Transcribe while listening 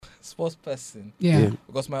sports person. Yeah.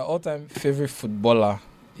 Because my all-time favorite footballer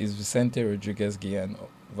is Vicente Rodriguez Guillen,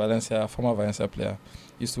 former Valencia player.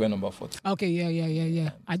 Used to wear number 40. Okay,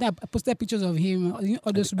 yeah. I posted pictures of him,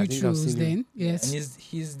 all those I think I've rituals seen then. him. Yes. And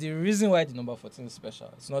he's the reason why the number 14 is special.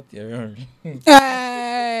 It's not Thierry Henry.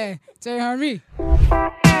 Hey, Thierry Henry.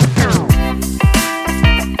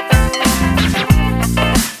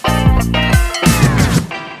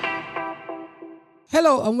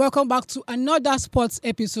 Hello and welcome back to another sports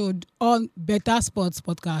episode on Better Sports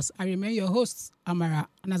Podcast. I remain your host, Amara.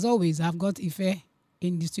 And as always, I've got Ife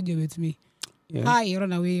in the studio with me. Yeah. Hi,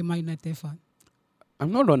 runaway Man United fan.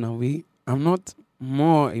 I'm not run away. I'm not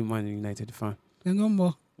more a Man United fan. You're no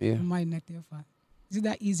more Yeah. a Man United fan. Is it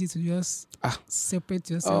that easy to just separate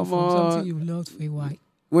yourself Come from on. something you've loved for a while?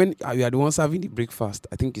 When you are the one serving the breakfast,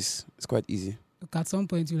 I think it's quite easy. Look, at some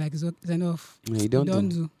point, you're like, it's enough. No, you don't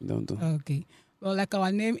do. You don't do. Okay. Well, like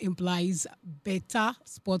our name implies, Better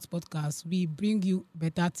Sports Podcast. We bring you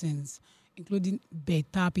better things, including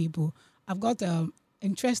better people. I've got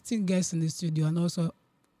interesting guests in the studio and also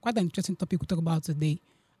quite an interesting topic we'll talk about today.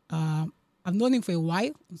 I've known him for a while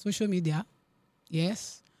on social media.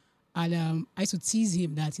 Yes. And I used to tease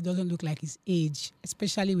him that he doesn't look like his age,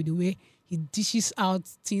 especially with the way he dishes out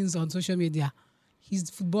things on social media. His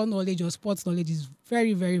football knowledge or sports knowledge is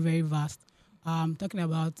very, very, very vast. Talking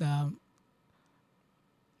about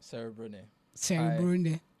Cerebrone.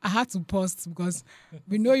 Cerebrone. I had to post because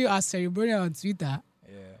we know you as Cerebrone on Twitter,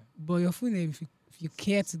 Yeah. but your full name, if you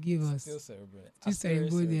care to give us, Still Cerebrone. Still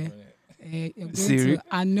Cerebrone. you're going Siri? to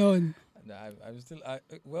unknown. No, I'm still.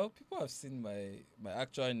 Well, people have seen my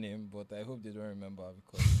actual name, but I hope they don't remember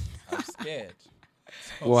because I'm scared.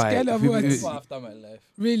 So Why? Scared of People- what? people after my life.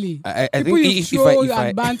 Really? I People think you if troll I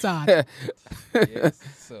and banter. Yes.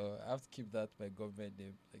 So I have to keep that my government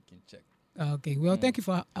name in check. Okay. Well, thank you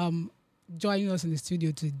for joining us in the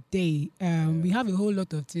studio today. We have a whole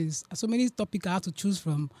lot of things. So many topics I have to choose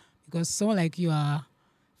from because someone like you are.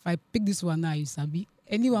 If I pick this one now, you sabi.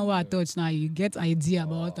 Anyone who I touch now, you get idea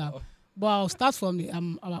about them. But I'll start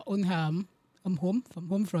from our own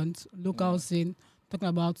home front, local scene, talking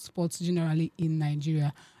about sports generally in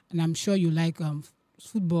Nigeria. And I'm sure you like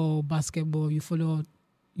football, basketball. You followed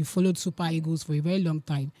Super Eagles for a very long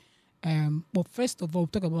time. But first of all,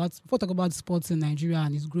 talk about sports in Nigeria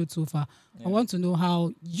and its growth so far. Yeah. I want to know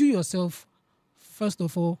how you yourself, first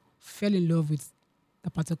of all, fell in love with a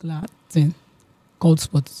particular thing called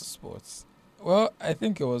sports. Well, I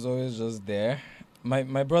think it was always just there.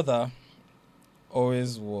 My brother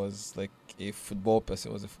always was like a football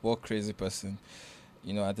person, was a football crazy person.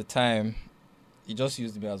 You know, at the time, he just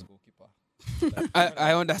used me as goalkeeper.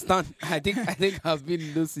 I understand. I think I've been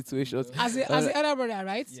in those situations. As the elder brother,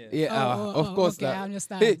 right? Yes. Yeah, of course. Okay, I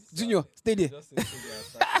understand. Hey, Junior, stay there. Just say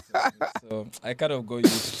so I kind of got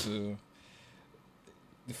used to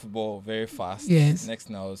the football very fast. Yes. Next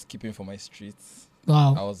thing I was keeping for my streets. I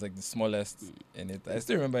Wow. was like the smallest in it. I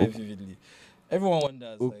still remember it vividly. Everyone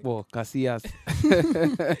wonders. Like, Ukpo, Casillas.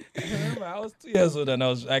 I remember I was 2 years old and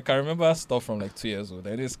I can remember stuff from like 2 years old.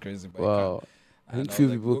 It is crazy, but Wow. I think few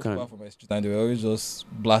people can. For my street and they were always just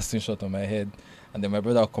blasting shot on my head, and then my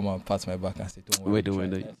brother would come and pat my back and say, "Don't worry." Wait, don't try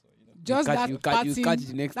worry. it." So, Just catch- that you catch party.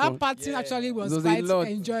 the next That one. party Yeah. actually was It was a quite lot.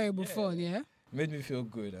 enjoyable, Yeah. fun. Yeah. It made me feel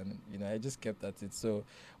good, and I just kept at it. So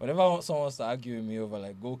whenever someone wants to argue with me over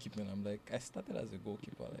like goalkeeping, I'm like, I started as a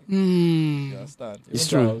goalkeeper. Like, you understand?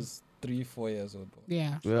 It's Even though true. I was 3-4 years old. But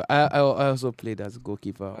Yeah. Well, I also played as a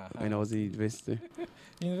goalkeeper when I Uh-huh. was in university.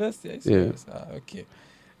 university, I Yeah. serious? Okay.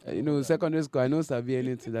 Secondary school, I know Sabi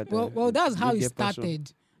anything that. Well, that's how you he get passion.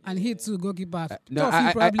 started, and he too goalkeeper. No, Tough,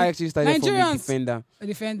 I probably actually started from the Nigerians- defender. a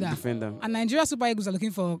defender. Defender. And Nigeria Super Eagles are looking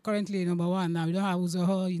for currently number one now. We don't have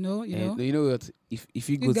Uzoho, you know. You know what? If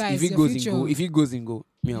he You goes guys, if he your goes in future. goal, if he goes in goal,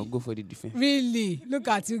 me I'll go for the defense. Really, look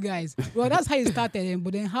at you guys. Well, that's how you started,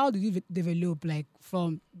 but then how did you develop, like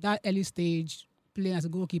from that early stage, playing as a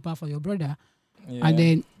goalkeeper for your brother, Yeah. and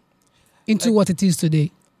then into Like- what it is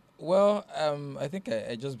today? Well, I think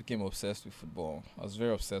I just became obsessed with football. I was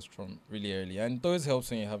very obsessed from really early. And it always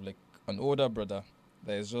helps when you have like an older brother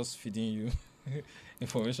that is just feeding you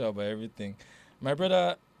information about everything. My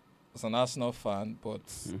brother was an Arsenal fan, but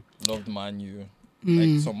loved Man U.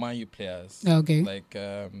 Like some Man U players. Okay. Like,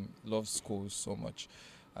 loved schools so much.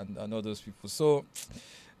 And all those people. So,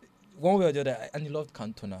 one way or the other, and he loved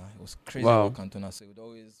Cantona. It was crazy Wow. about Cantona. So, it would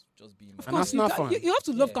always just be... Of An course, you, Arsenal fan. you have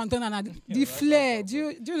to love Yeah. Cantona and the Yeah, flair.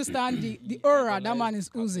 Arsenal Do you understand the He aura that idolized man is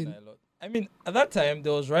Cantona oozing? a lot. I mean, at that time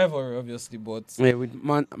there was rivalry, obviously, but Yeah, with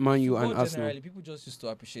Man U and football Arsenal. generally, people just used to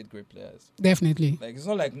appreciate great players. Definitely. Like it's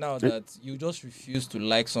not like now that you just refuse to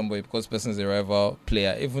like somebody because person is a rival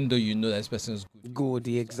player, even though you know that this person is good. Good,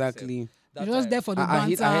 yeah, exactly. That You're just time- there for the I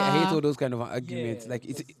banter. hate all those kind of arguments. Yeah, Like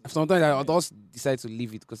it's because- sometimes I just decide to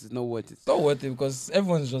leave it because it's not worth it. It's not worth it because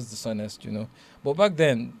everyone's just dishonest, you know. But back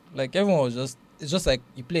then, like everyone was just, it's just like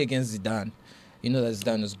you play against Zidane, you know that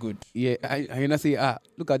Zidane is good. Yeah, I not say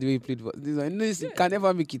look at the way he played. But this one, this can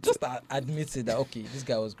never make it. Just admit it that okay, this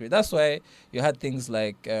guy was great. That's why you had things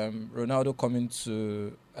like Ronaldo coming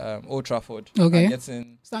to Old Trafford, Okay. and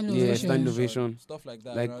getting Standing Yeah, ovation. stand ovation. stuff like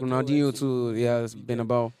that. Like Ronaldo Ronaldinho went too. Yeah, has been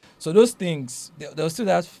about. So those things, there was still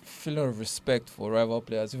that feeling of respect for rival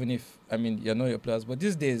players, even if I mean you're not your players. But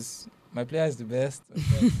these days, my player is the best. Those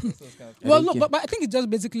kind of Well, don't no, care. but I think it just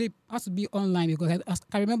basically has to be online because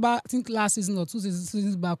I remember, I think last season or 2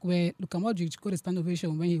 seasons back where Luka Modric got a stand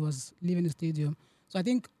ovation when he was leaving the stadium. So I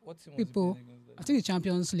think What team was he people- playing against them? I think the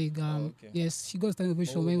Champions League. okay. Yes, he got a stand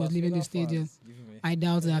ovation Oh, when he was leaving the Barcelona stadium. fans, give me. I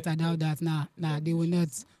doubt that. Nah, they will not.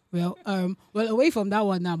 Well, away from that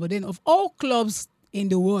one now. But then, of all clubs in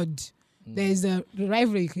the world, there's a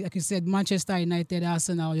rivalry, like you said, Manchester United,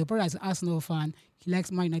 Arsenal. Your brother is an Arsenal fan. He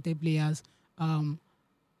likes Man United players.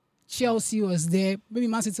 Chelsea was there. Maybe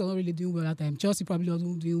Man City was not really doing well at that time. Chelsea probably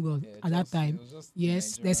wasn't doing well Yeah, at that Chelsea, time. it was just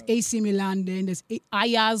Yes, there's Nigerian- AC Milan. Then there's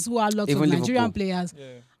Ajax, who are lots Even of Nigerian Liverpool. players. Yeah.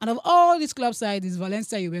 And of all these club sides, it's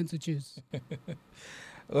Valencia you went to choose.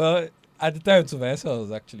 Well, at the time, too, Valencia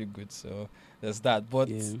was actually good, so there's that. But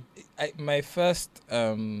Yeah. my first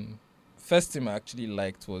team I actually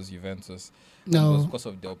liked was Juventus. And it was No. because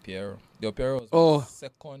of Del Piero. Del Piero was Oh. my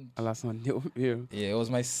second. Alassane. Yeah. Yeah, it was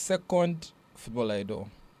my second football idol.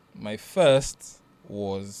 My first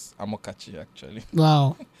was Amokachi, actually.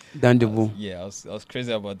 Wow. Dandebo. Yeah, I was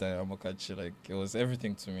crazy about that Amokachi. Like it was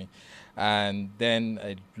everything to me. And then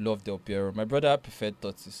I loved Del Piero. My brother preferred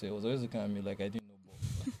Totti, so he was always looking at me like I didn't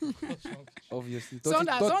know ball. What's wrong with you? Obviously. Someone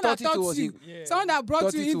that taught you. Yeah. Someone that brought you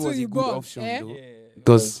Totti too into was the a good ball. option, Eh? though. Yeah, it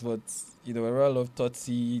Because- was, but you know, I really love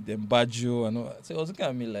Totti, then Baggio, and all. So he was looking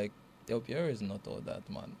at me like Del Piero is not all that,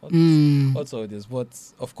 man. What's all this? But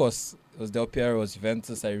of course, it was Del Piero, it was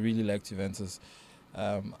Juventus. I really liked Juventus.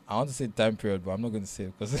 I want to say time period, but I'm not going to say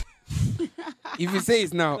it because If you say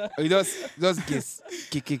it now, you just guess.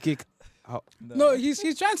 Kick. No, he's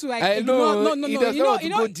trying to like I know, no. he does You not know, want you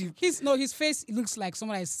to know, go deep. his face looks like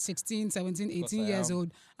someone that's 16, 17, 18 Because I years am.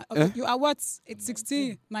 old. Eh? You are what? It's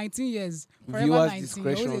 16, 19 years. Forever Viewers 19.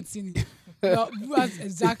 discretion. Always 18. No, viewers,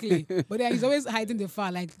 exactly. But then he's always hiding the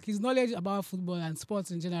fact. Like his knowledge about football and sports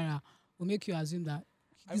in general will make you assume that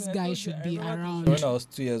this guy should be around. When I was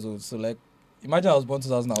 2 years old, so like, imagine I was born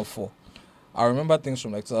 2004. I remember things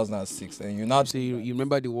from like 2006, and you now So you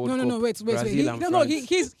remember the World No, Cup? wait. Brazil He, and no,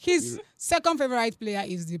 France. his second favorite player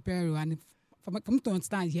is the Peru, and for me to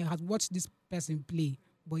understand, he has watched this person play,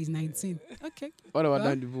 but he's 19. Okay. What about Huh?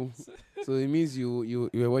 Dandebo? So it means you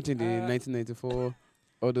were watching the 1994,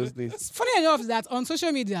 all those things. It's funny enough that on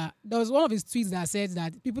social media, there was one of his tweets that said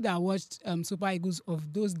that people that watched Super Eagles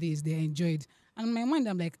of those days, they enjoyed. And in my mind,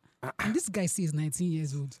 I'm like, and this guy says 19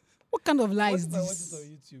 years old. What kind of lie is this?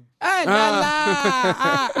 YouTube?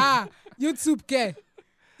 YouTube care.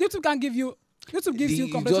 YouTube can give you. YouTube gives you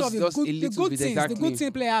comparison of just a the little good bit, things. exactly. The good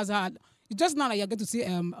thing players had. It's just now that you're going to see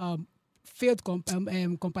failed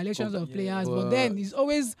compilations of Yeah. players, but then it's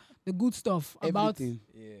always the good stuff about. Everything.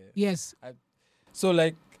 Yeah. Yes. So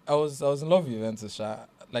like, I was in love with Juventus.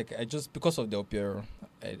 Like I just because of Del Piero,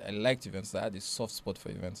 I liked Juventus. I had a soft spot for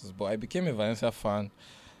Juventus, but I became a Valencia fan.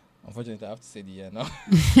 Unfortunately, I have to say the year now.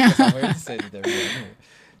 Because I've already said it everywhere. Anyway,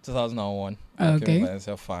 2001. I became Okay. a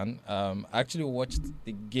Valencia fan. I actually watched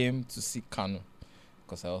the game to see Kanu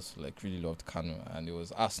because I also like really loved Kanu, and it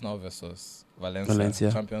was Arsenal versus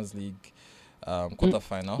Valencia. Champions League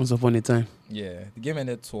quarterfinal. Once upon a time. Yeah, the game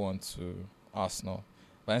ended 2-1 to Arsenal.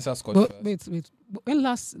 Valencia scored But first. wait. When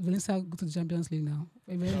last Valencia go to the Champions League now?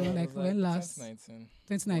 Like when last? 2019.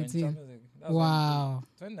 2019. Wow. Wow.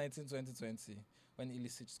 2019, 2020. When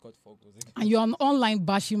Ilicic scored 4 goals. And you're on online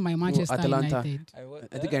bashing my Manchester Atalanta. United.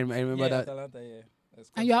 I think I remember that. Atalanta, yeah. They scored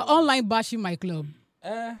And you're 4 goals. online bashing my club.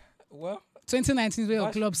 Well, 2019 where your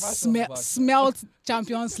Bash- club bash us back. smelt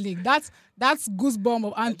Champions League. That's goosebump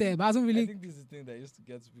of Anthem. Hasn't I really. think this is the thing that used to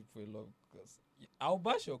get people a lot because I'll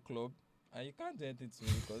bash your club and you can't do anything to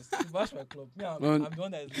me because you bash my club. Me, I'm the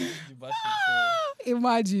one that is leading the bashing, so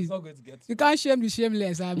Imagine. it's not going to get to You me. can't shame the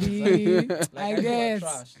shameless, I mean. Like, I know I'm guess.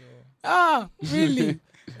 trash, so. Really?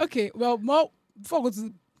 Okay. Well, more before we go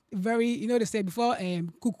to very, they say before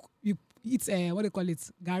cook you eat what they call it,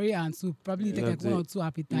 gari and soup. Probably take like that's one it. or two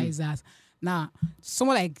appetizers. Now,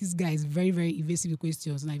 someone like this guy is very, very evasive with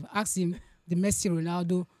questions. And I've asked him the Messi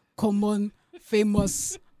Ronaldo common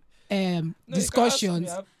famous No, you can ask me. discussions.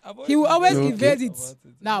 I've He will always Okay. evade it. about it.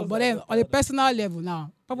 Now, Just but that then I on a don't personal level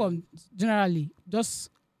now, probably generally just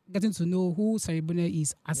getting to know who Saribone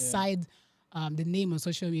is aside the name on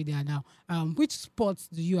social media now. Which sports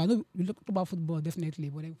do you, I know we look about football definitely,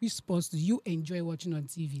 but then which sports do you enjoy watching on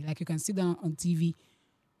TV? Like you can sit down on TV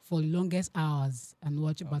for longest hours and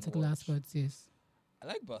watch a And particular watch. sport, yes. I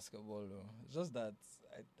like basketball though. It's just that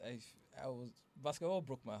I was basketball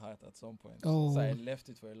broke my heart at some point. Oh. So I left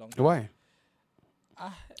it for a long time. Why?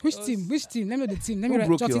 It Which was- team? Which team? Let me know the team. Let Who me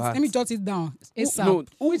broke jot it. your Let me heart? jot it down. Who, ASAP. no,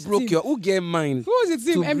 who Which broke team? your? Who get mine Who was the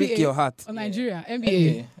team? to break your NBA heart? or Yeah. Nigeria? NBA.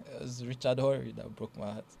 NBA. It was Richard Horry that broke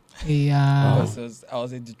my heart. Yeah. Because I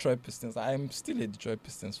was a Detroit Pistons. I'm still a Detroit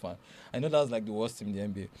Pistons fan. I know that was like the worst team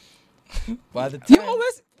in the NBA. But at the You time,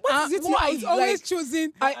 always what is it? why? It's always Like,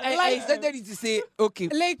 choosing I like expected you to say okay.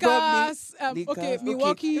 Lakers. probably Okay, Lakers,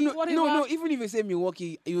 Milwaukee. No, whatever. no. Even if you say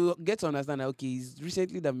Milwaukee, you get to understand that okay, it's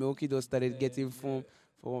recently that Milwaukee just started getting form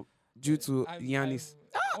for due to Giannis.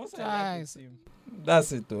 once I like guys. the team,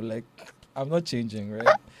 that's it though. Like I'm not changing,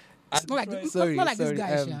 right? It's not like Detroit- it's Sorry, not like this sorry,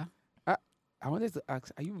 guy. Sha. I wanted to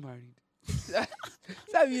ask, are you married?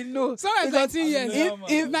 So you know. Someone is Because 19 years. I'm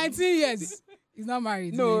not If married. 19 years, he's not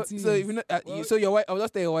married. No, 19 so if years. you know, Well- so your wife, I will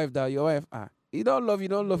just tell your wife that your wife, you don't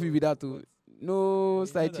love you without to. No You know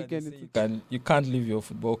side that chicken. they say you can't leave your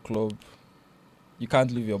football club. You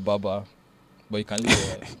can't leave your barber, but you can leave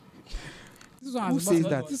your wife. This one Who is says about-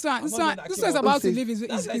 that? This one I'm not saying that is Kim about to says- leave his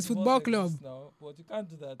That's like football divorce club. exists now, but you can't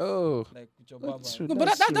do that. Oh, Like with your barber. that's true. No, but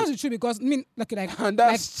that's the truth because I mean, like And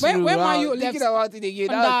that's like, true. when wow. Man U Thinking left about it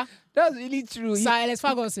again, that's really true. Sir Alex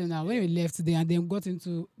Ferguson now, when we left today and then got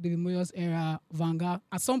into the Moyes era, Vanguard,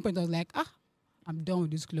 at some point I was like, I'm done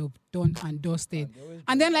with this club, done and dusted. They always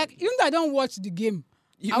And do then that. like, even though I don't watch the game,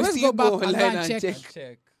 You I always still go back and online go and check. And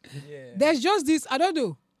check. Yeah. There's just this, I don't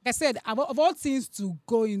know. I said, of all things to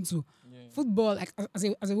go into, Yeah. football, like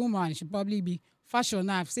as a woman, it should probably be fashion.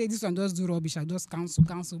 Now, if say this one just do rubbish, I just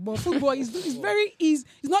cancel. But football is very easy.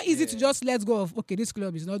 It's not easy to Yeah. just let go of. Okay, this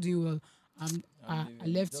club is not doing well. I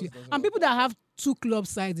leaving. left Just you. doesn't And work people that have two club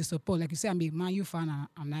sides they support, like you say, I'm a Man U fan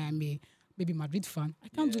and I am a maybe Madrid fan. I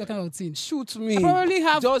can't do that kind of thing. Shoot me. I probably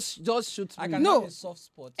have just shoot I me. can No. have a soft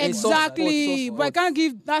spot. A soft exactly, spot, but I can't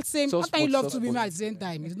give that same. How Soft can you spot, love soft two women spot. at the same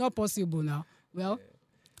time? It's not possible now. Well,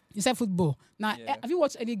 you said football. Now, Yeah. have you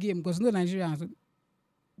watched any game? Because no Nigerians.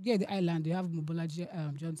 Yeah, the island they have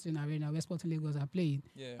Mobolaji Johnson Arena where Sporting Lagos are playing.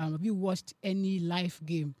 Yeah. Have you watched any live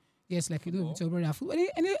game? Yes, like you know, with Football? your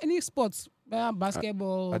brother. Any sports,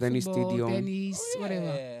 basketball, At any football, stadium? tennis, whatever.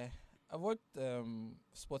 Yeah. I've watched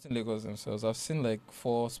Sporting Lagos themselves. I've seen like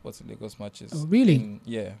 4 Sporting Lagos matches. Oh, really?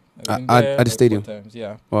 Yeah. I've At- been at- there, at the like, stadium? 4 times.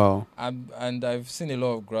 Yeah. Wow. And I've seen a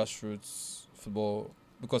lot of grassroots football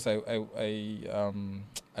because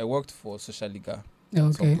I worked for Social Liga at some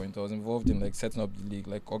Okay. point. I was involved in like setting up the league,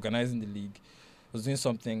 like organizing the league. I was doing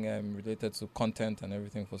something related to content and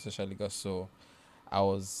everything for Social Liga. So I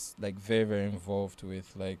was like very, very involved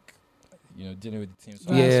with like, dealing with the team.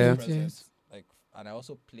 So I was Yeah. present, Yes. like, and I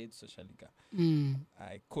also played Social Liga. Mm.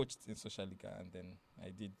 I coached in Social Liga and then I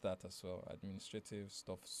did that as well, administrative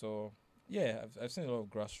stuff. So yeah, I've seen a lot of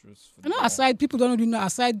grassroots I know football. aside people don't really know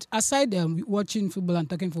aside watching football and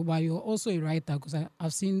talking football, you're also a writer because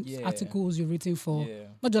I've seen Yeah. articles you've written for Yeah.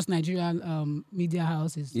 not just Nigerian media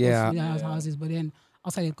houses, Yeah. media Yeah. houses, but then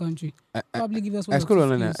outside the country. I Probably give us I one or scrolled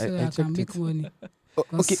two on it, skills so I that I can checked make it. money.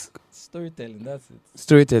 okay. 'Cause Storytelling, that's it.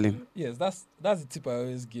 Storytelling. Yes, that's the tip I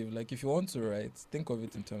always give. Like if you want to write, think of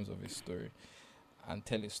it in terms of a story and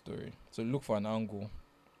tell a story. So look for an angle.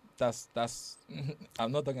 That's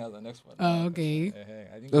I'm not talking as an expert. Oh, okay.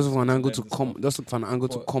 I think Just we for an need angle learn to this come. stuff. Just look for an angle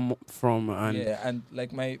to But- come from, and Yeah, and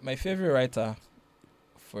like my favorite writer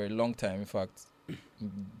for a long time, in fact,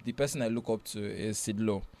 the person I look up to is Sid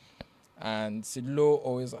Lowe. And Sid Lowe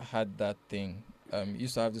always had that thing. He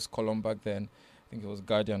used to have this column back then. I think it was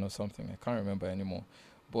Guardian or something. I can't remember anymore.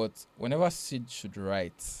 But whenever Sid should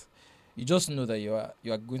write, you just know that you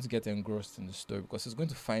are going to get engrossed in the story because he's going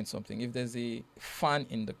to find something. If there's a fan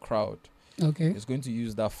in the crowd, Okay. he's going to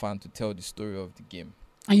use that fan to tell the story of the game.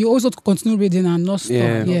 And you also continue reading and not stop.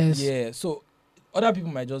 Yeah. Yes. Yeah, so other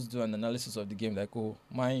people might just do an analysis of the game, like, oh,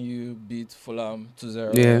 Man U beat Fulham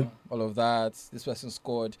 2-0, Yeah. all of that. This person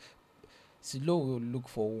scored. Silo will look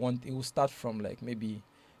for one. It will start from like maybe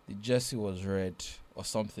the jersey was red or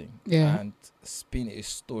something, Yeah. and spin a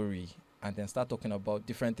story, and then start talking about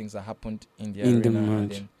different things that happened in the In the arena, and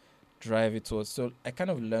match. then drive it towards. So I kind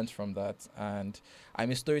of learned from that, and I'm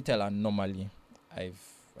a storyteller normally. I've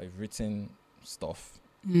written stuff,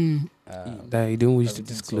 That you don't wish to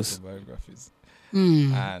everything's disclose. autobiographies.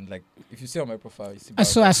 Mm. And like, if you see on my profile, you see. I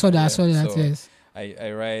saw biography, that. I saw that. So Yes.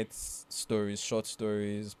 I write stories, short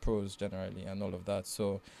stories, prose generally, and all of that.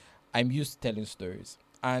 So I'm used to telling stories.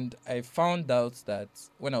 And I found out that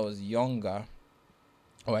when I was younger,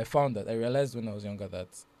 I realized when I was younger that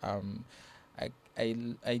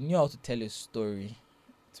I knew how to tell a story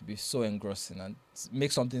to be so engrossing and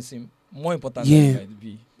make something seem more important than it might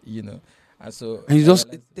be, And so And you I just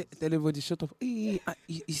realized tell everybody, shut up. Hey,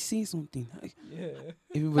 he's saying something. yeah. Everybody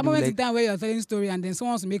That will moment in like, time where you're telling a story and then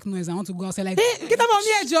someone wants to make noise and want to go outside like, hey, get up on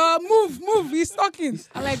here, Joe, move, he's talking.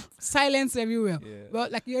 And like silence everywhere. Yeah.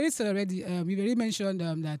 But like you already said already, you've already mentioned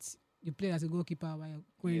that you played as a goalkeeper while you're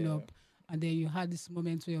growing Yeah. up. And then you had this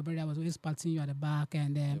moment where your brother was always patting you at the back.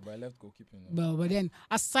 And Yeah, then, but I left goalkeeping. now. but then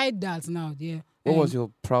aside that now, what was your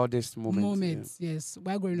proudest moment? Yes,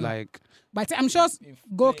 while growing up. Like, But I'm sure In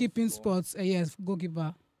goalkeeping playing football? sports, yes,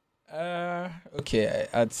 goalkeeper. Okay,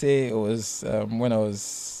 I'd say it was when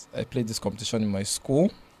I played this competition in my school,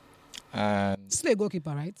 and Still a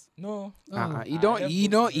goalkeeper, right? no, Oh. you I don't left you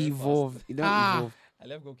don't goalkeeping very evolve. fast. You don't evolve. I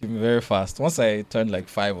left goalkeeping very fast. Once I turned like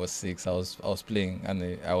 5 or 6, I was playing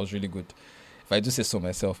and I was really good. If I do say so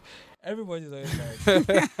myself, everybody's always like,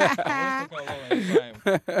 I'm always talking about my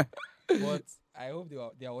prime, but I hope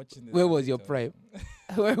they are watching this. Where and was they your tell prime?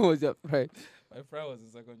 them. Where was your prime? My prime was in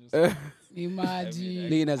secondary school. Imagine.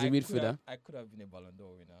 Playing as a could midfielder? have- I could have been a Ballon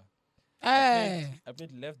d'Or winner. Hey. I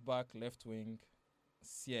played left back, left wing,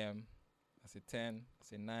 CM, as a 10,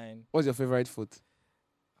 as a 9. What's your favorite foot?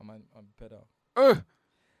 I'm pedal.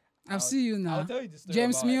 I'll see you I'll now. tell you the story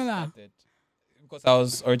James about how I Mueller. started. Because I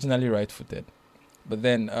was originally right-footed. But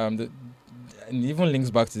then, and it even links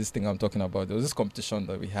back to this thing I'm talking about. There was this competition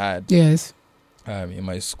that we had Yes. in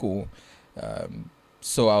my school.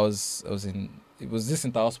 So I was it was this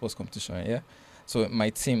inter sports competition, yeah? So my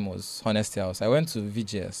team was Honesty House. I went to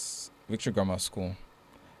VGS, Victory Grammar School,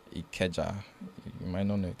 Ikeja. You might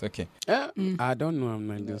not know it. Okay. I don't know I'm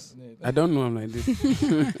like this. No, I don't know I'm like this.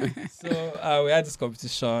 So we had this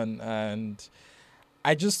competition, and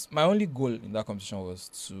my only goal in that competition was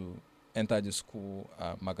to enter the school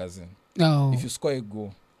magazine. No. If you score a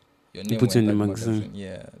goal, your name put will you in enter the magazine.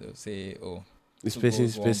 Yeah, they'll say, oh, This 2 person,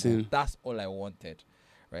 goals, 1 goal. That's all I wanted,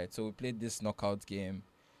 right? So we played this knockout game.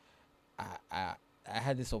 I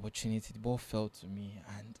had this opportunity. The ball fell to me,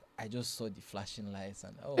 and I just saw the flashing lights,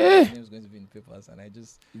 and my name's going to be in the papers, and I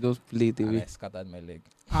just play it and I away. scattered my leg.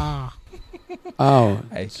 Oh.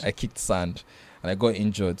 I kicked sand, and I got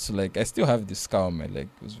injured. So like I still have this scar on my leg.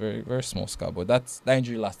 It was very very small scar, but that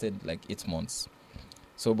injury lasted like 8 months.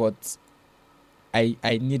 So but I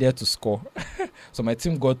needed to score. So my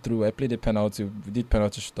team got through. I played a penalty. We did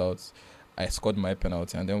penalty shootouts. I scored my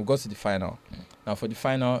penalty, and then we got to the final. Now for the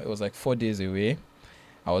final, it was like 4 days away.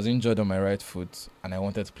 I was injured on my right foot, and I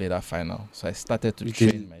wanted to play that final. So I started to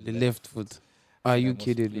train my the left foot. Are you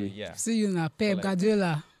kidding me? Yeah. See you now, Pep like-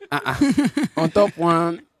 Guardiola. On top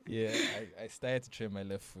one. Yeah, I started to train my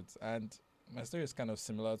left foot, and my story is kind of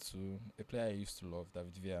similar to a player I used to love,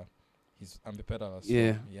 David Villa. He's ambipedal as well.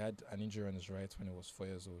 Yeah. He had an injury on his right when he was 4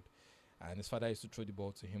 years old, and his father used to throw the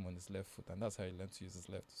ball to him on his left foot, and that's how he learned to use his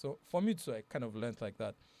left. So for me too, I kind of learned like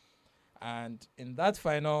that. And in that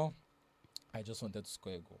final, I just wanted to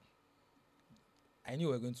score a goal. I knew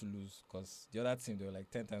we were going to lose because the other team, they were like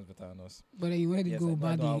 10 times better than us. But then you wanted to Yes, go I know I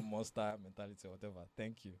don't badly. have monster mentality or whatever.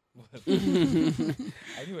 Thank you. But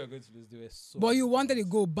I knew we were going to lose. They were so. But you wanted to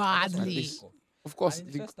good. go I just wanted badly. to score. Of course. And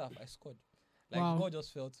in the first half, I scored. Like Wow. the ball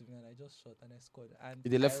just fell to me, and I just shot and I scored. And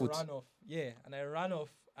With the left I foot? ran off. Yeah, and I ran off,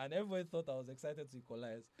 and everybody thought I was excited to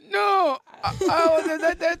equalize. No. I was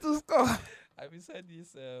excited to score. I said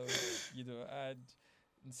this, and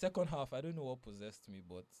in the second half, I don't know what possessed me,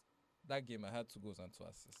 but that game I had 2 goals and 2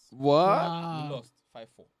 assists. What? Wow. We lost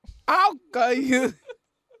 5-4. How can you?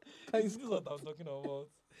 This is what I'm talking about.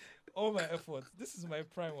 All my efforts. This is my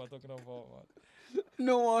prime we're talking about, man.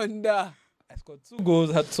 No wonder. I scored 2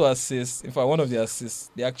 goals, had 2 assists. In fact, one of the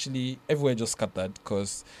assists, everywhere just scattered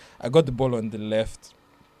because I got the ball on the left,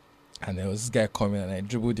 and there was this guy coming, and I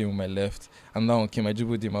dribbled him with my left. And now came, I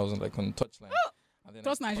dribbled him, I was on the touchline. And then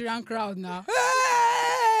Trust I Nigerian topped it crowd now.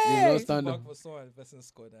 You Hey! lost stand back up. for someone, the person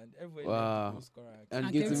scored, and everybody Wow. loved the goal scorer. And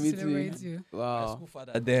And get came to to meet celebrate you. you. My Wow. school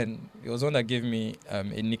father then, he was one that gave me a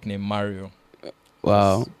nickname Mario.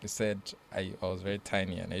 Wow. He said I was very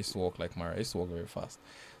tiny and I used to walk like Mario. I used to walk very fast.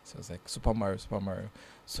 So I was like, Super Mario, Super Mario.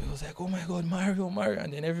 So he was like, oh my God, Mario, Mario.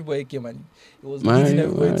 And then everybody came and he was leading Mario,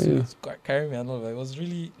 everybody Mario. to carry me and all of that. It was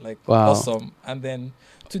really like Wow. awesome. And then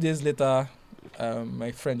 2 days later,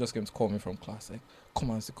 my friend just came to call me from class. Like, come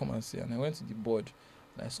and see. And I went to the board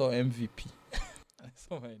and I saw MVP. And I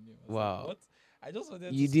saw my name. I was Wow. like, what? I just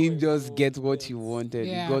wanted You to score didn't a just goal, get what but you wanted.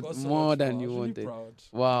 Yeah. You I got got so more much than more. I you was really wanted. proud.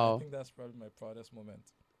 Wow. I think that's probably my proudest moment.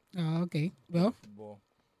 Oh, okay. Playing Well, football.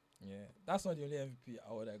 Yeah, that's not the only MVP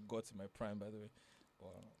award I got in my prime, by the way. Wow.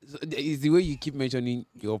 So it's the way you keep mentioning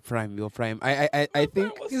your prime, your prime. I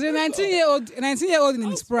think he's a 19-year-old in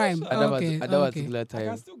I'm his prime. special. Okay. at that Okay. particular I can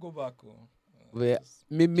time, still go back. Oh. where Just-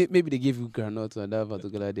 maybe they gave you granite on that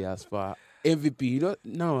particular day as far MVP. You know,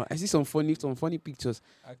 now I see some funny pictures.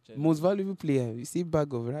 Actually, Most valuable player, you see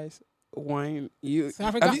bag of rice, wine. You, So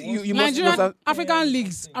Africa, have you must Nigerian have African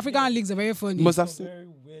leagues. something, African yeah. leagues are very funny. must have some seen. very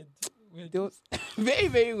weird. There was very,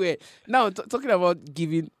 very weird. Now, talking about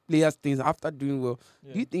giving players things after doing well,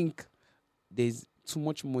 Yeah. do you think there's too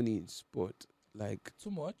much money in sport? Like,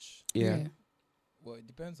 Too much? yeah. Well, it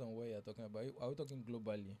depends on what you're talking about. Are we talking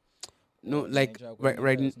globally? No, Or like, Nigeria? 'Cause right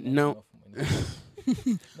Nigeria has not now- enough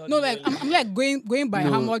money. Not No, like really. I'm like going by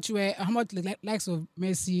No. how much like likes of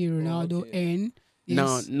Messi, Ronaldo, okay. and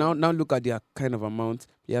yes. Now, look at their kind of amount.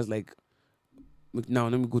 Players like, now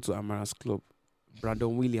let me go to Amara's club.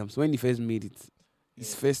 Brandon Williams, when he first made it,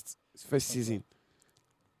 his Yeah. first season,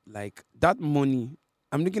 like that money,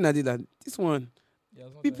 I'm looking at it that this one, Yeah,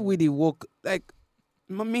 it's not people very- where they work like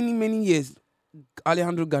many years.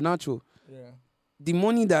 Alejandro Garnacho, Yeah. the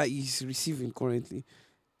money that he's receiving currently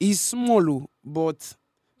is small, oh, but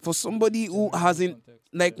for somebody who General hasn't, context,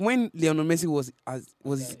 like yeah. when Lionel Messi was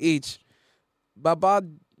his Okay. age, Baba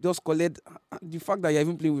just collect the fact that you're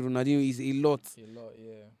even playing with Ronaldinho is a lot. A lot,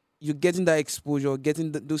 yeah. You're getting that exposure,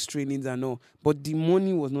 getting those trainings and all, but the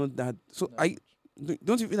money was not that. So Not much.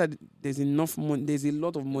 don't you feel that there's enough money? There's a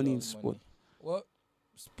lot of A money lot in of sport. Well,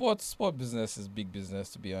 sport business is big business,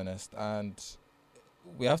 to be honest, and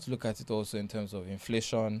we have to look at it also in terms of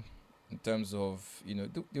inflation, in terms of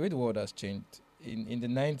the way the world has changed. In the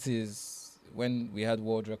 90s, when we had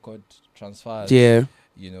world record transfers, Yeah,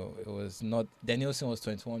 it was not. Danielson was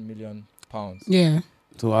 21 million pounds. Yeah.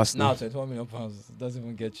 to us Now now. 21 million pounds doesn't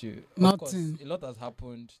even get you. Of course, Nothing. a lot has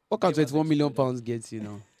happened. What can Game has 21 million exploded. pounds get you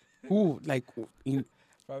now? Who like in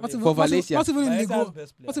Probably What even, For what even- Valencia. what even in Valencia's Ligo?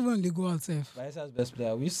 best player. What even in Ligo itself? Valencia's best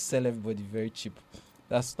player. We used to sell everybody very cheap.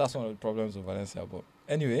 That's one of the problems of Valencia. But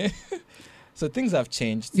anyway, so things have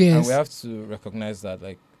changed, and Yes. we have to recognize that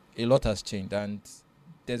like a lot has changed, and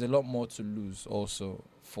there's a lot more to lose also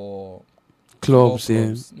for clubs? all Yeah,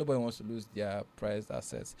 clubs. Nobody wants to lose their prized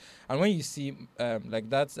assets. And when you see like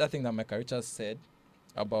that thing that Michael Richards said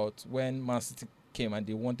about when Man City came and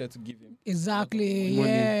they wanted to give him Exactly. Money.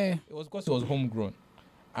 Yeah. it was because he was homegrown,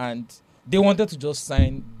 and they wanted to just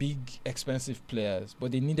sign big, expensive players,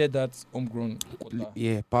 but they needed that homegrown quota.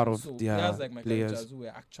 yeah, part of So their players like Michael players. Richards who were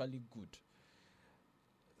actually good.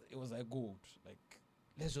 It was like gold. Like,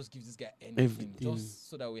 let's just give this guy anything, Everything. just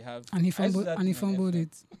so that we have. And he I used to do fumbled. that And he thing on fumbled FM.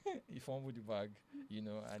 it. He fumbled the bag,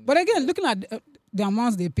 And But again, looking at the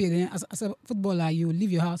amounts they pay, then as a footballer, you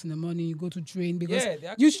leave your house in the morning, you go to train because yeah, they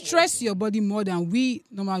you actually stress work. your body more than we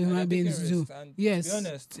normal Yeah, human they're taking beings do. risks, and Yes. To be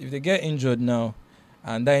honest, if they get injured now,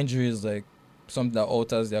 and that injury is like something that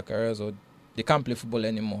alters their careers, or they can't play football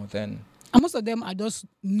anymore, then And most of them are just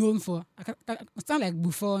known for. I stand like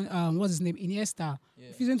Buffon. What's his name? Iniesta. yeah.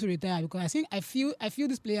 Refusing to retire because I feel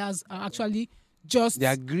these players are actually just. They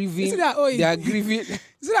are You see grieving. that? Oh, They are grieving. you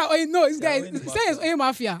see that? Oh, no, this They are guy. owing the He said it's mafia. oil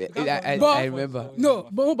mafia. You can't I forget But- the remember. point No,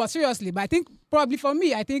 of- but seriously, but I think probably for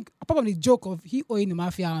me, I think apart from the joke of he owing the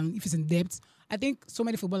mafia and if he's in debt, I think so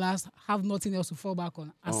many footballers have nothing else to fall back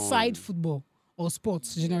on aside football or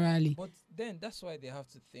sports generally. But then that's why they have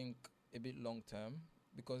to think a bit long term,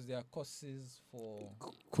 because there are courses for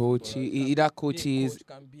Coach, footballers. either Can be a coaches. coach,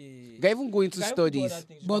 can be a- Can even go into can even do studies. other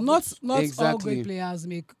things. You But can go not to not all Exactly. great players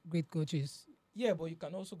make great coaches. Yeah, but you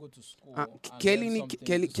can also go to school. and learn Kellini something,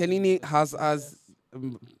 do something Kellini has business.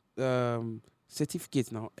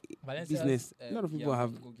 certificates now. Valencia business. has, A lot of people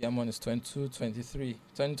have. Guillermo is 22, 23,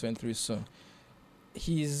 2023 soon.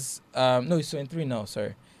 He's he's 23 now.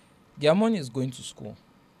 Sorry, Guillermo is going to school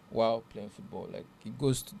while playing football. Like he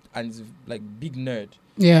goes to, and he's like big nerd.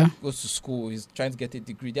 Yeah, Goes to school. He's trying to get a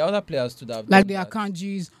degree. There are other players too that have like done the that.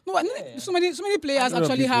 Akanjis. No, I mean, Yeah. so many players A lot of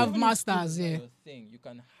actually people. have Even if school masters. is not Yeah, your thing, you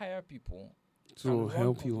can hire people To can run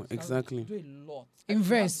help you, companies, can exactly. Do a lot.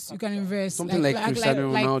 invest. You can invest. Something like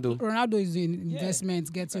Cristiano Ronaldo. Ronaldo is doing Yeah. investments,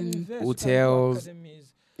 You can getting. invest, you can do hotels. academies.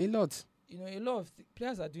 A lot. A lot of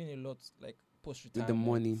players are doing a lot, like post With retirement.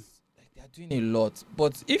 the money. Like they are doing a lot.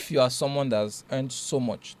 But if you are someone that's earned so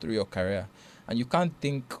much through your career and you can't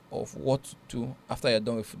think of what to do after you're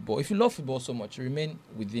done with football, if you love football so much, you remain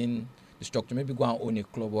within the structure. Maybe go and own a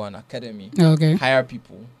club or an academy. Okay. Hire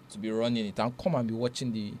people to be running it and come and be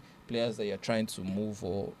watching the players that you're trying to move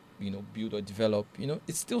or build or develop,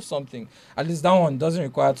 it's still something. At least that one doesn't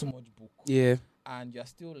require too much book. Yeah. And you're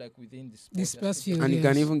still like within the sport. The sports field. And you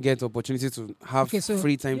can yes. even get opportunity to have Okay, so-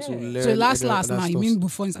 free time to Yeah. learn. So last other now, stuff. you mean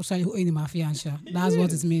Buffon is actually in the mafia and sure. That's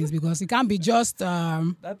what it means because it can't be just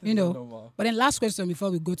That is you know. not normal. But then last question before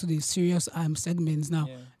we go to the serious segments now.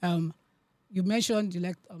 Yeah. You mentioned you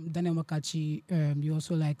like Daniel Makachi. You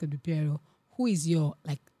also like Di Piero. Who is your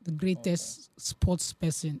the greatest sports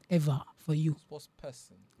person ever for you? Sports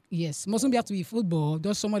person. Yes, mustn't be have to be football.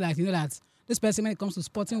 Just someone that that this person when it comes to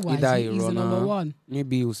sporting wise, Either he a is the runner, number one.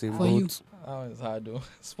 Maybe Usain For you. Bolt. That one is hard though.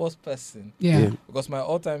 Sports person. Yeah. Because my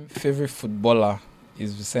all-time favorite footballer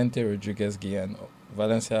is Vicente Rodriguez Guillen,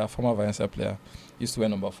 former Valencia player. Used to wear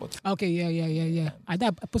number 40. Okay. Yeah. I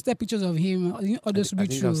posted pictures of him. All those I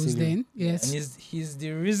think I've retros. seen him. Then yes. And he's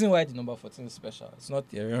the reason why the number 14 is special. It's not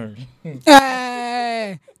Thierry Henry.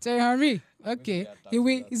 Hey, Thierry Henry. Okay,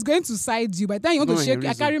 Maybe he's going to side you. By the time you want No, to shake, I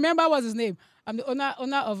Henry's can't on. remember what's his name. I'm the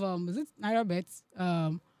owner of is it Naira Bet?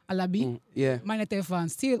 Alabi, Yeah. Man United fan,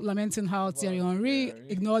 still lamenting how Thierry Henry Thierry.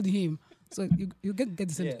 ignored him. So you get the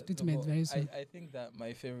same treatment but very soon. I think that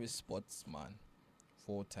my favorite sportsman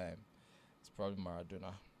for all time is probably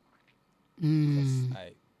Maradona. Mm.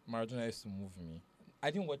 Because Maradona used to move me. I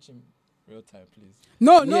didn't watch him real time, please.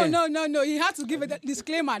 No. He had to give a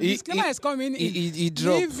disclaimer. The disclaimer is coming in. He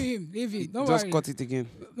dropped. Leave him. Don't Just worry. cut it again.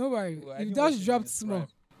 Don't worry. Well, I He didn't watch him just in dropped his small. prime.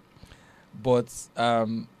 But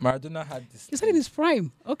Maradona had this. He said in his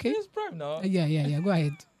prime. Okay. His prime now. Yeah. Go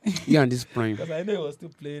ahead. Yeah, and this prime. Because I know he was still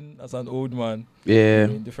playing as an old man. Yeah.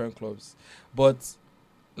 In different clubs. But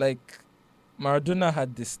like Maradona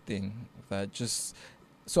had this thing that just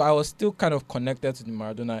so I was still kind of connected to the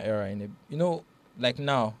Maradona era like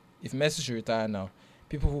now, if Messi should retire now,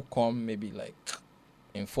 people who come maybe like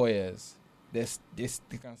in 4 years, they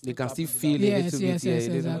can still tap feel into a that- little Yes, bit. Yeah, yes, a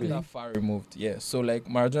little exactly. bit. that far removed. Yeah. So like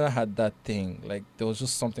Maradona had that thing. Like there was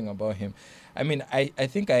just something about him. I mean, I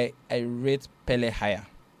think I rate Pele higher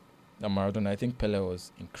than Maradona. I think Pele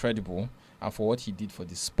was incredible, and for what he did for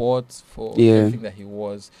the sport, for Yeah. everything that he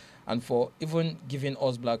was, and for even giving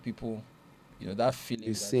us black people, that feeling,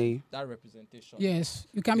 You that, say. that representation. Yes,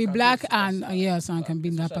 you can You be can be black a and superstar, yes, and can be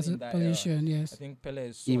in that especially in that era. position. I Yes. think Pele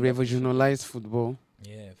is so He underappreciated. revolutionized football.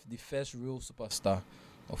 Yeah, the first real superstar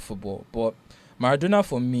of football. But Maradona,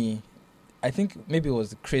 for me, I think maybe it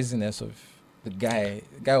was the craziness of the guy.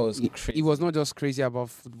 The guy was crazy. He was not just crazy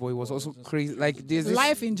about football. He was He was also just crazy. crazy. Like there's this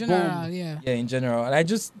Life in general. bomb. Yeah. Yeah, in general. And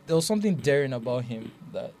there was something daring about him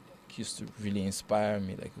that used to really inspire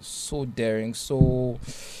me. Like, it was so daring, so,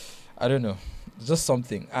 I don't know, just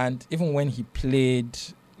something. And even when he played,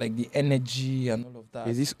 like the energy and all of that.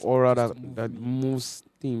 There's this aura used that, to move that me. moves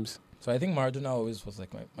teams. So I think Maradona always was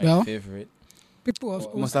like my Well, favorite. People Must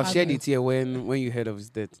of Must have shared it here when you heard of his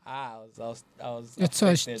death. I was You're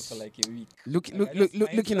touched. affected for like a week. Looking Like, I just- my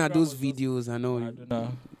at Instagram those was just videos, I know.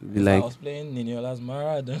 Maradona. Be I like, was playing Ninola's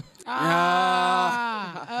Maradona.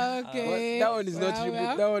 Okay. that one is not Well, triple.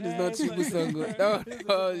 well. That one is not triple song. That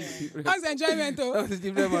one is different. How's the enjoyment That though? was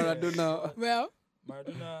different Maradona. Well,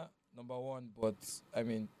 Maradona number one, but I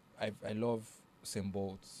mean, I love Usain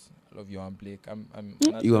Bolt. I love Johan Blake. I'm an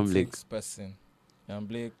Johan Blake. athletics person. Johan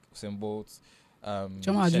Blake, Usain Bolt, Choma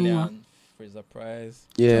Ajunwa. Shelley Fraser Price,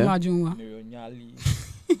 Yeah. Majunwa. Miriam Nyali.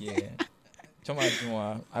 Yeah. Choma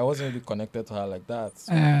Ajunwa. I wasn't really connected to her like that.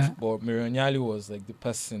 So Uh. much, but Miriam Nyali was like the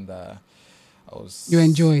person that I was. You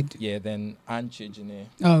enjoyed. Yeah. Then Anne Chejine.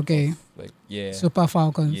 Okay. Like yeah. Super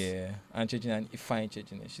Falcons. Yeah, Anne Chejine and Ifeanyi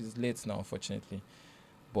Chejine. She's late now, unfortunately.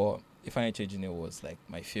 But Ifeanyi Chejine was like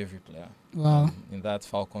my favorite player Wow. in that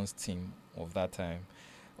Falcons team of that time.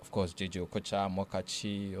 Of course, JJ Okocha,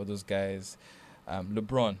 Mokachi, all those guys.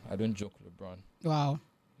 LeBron, I don't joke, LeBron. Wow.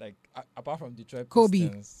 Like, apart from Detroit Kobe.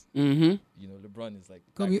 Pistons, Mm-hmm. LeBron is like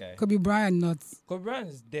Kobe that guy. Kobe Bryant not. Kobe Bryant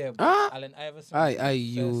is there, but Ah! Allen Iverson. was the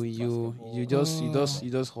You first basketball-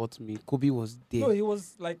 just hurt me. Kobe was there. No, he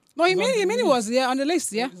was like. No, he's on the he list. was there on the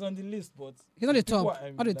list, yeah. He's on the list, but He's on the people top.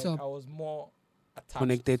 I'm On the like, top. I was more attached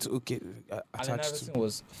Connected to. to Allen attached Iverson to.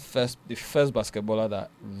 was the first basketballer that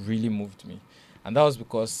really moved me, and that was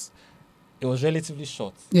because it was relatively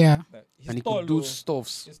short. Yeah. Like, he's And he tall, could do though.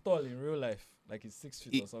 stuffs. He's tall in real life, like he's 6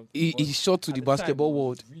 feet or something. He but shot to at the time, basketball he was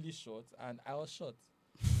world. really short, and I was short.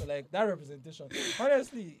 So like that representation.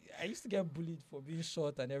 Honestly, I used to get bullied for being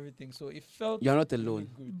short and everything, so it felt. You're not really alone.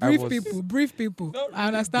 good. I Brief was- people, brief people. Not I really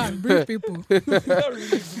understand. Brief people. It felt really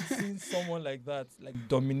good seeing someone like that, like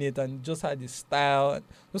dominate and just had this style.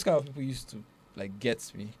 Those kind of people used to like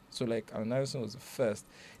get me. So like Allen Iverson was the first.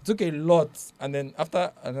 It took a lot, and then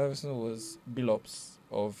after Allen Iverson was Billups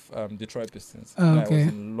of Detroit Pistons. Oh, And I okay.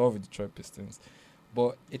 was in love with Detroit Pistons,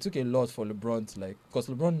 But it took a lot for LeBron to like, because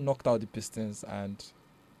LeBron knocked out the Pistons and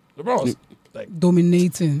LeBron was like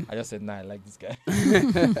Dominating. I just said, nah, I like this guy. I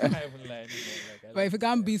haven't lied anymore. Like, I But like if you this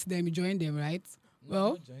can't guy. beat them, you join them, right? No, well-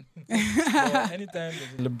 I'm not joining. But anytime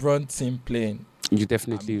there's a LeBron team playing, You I'm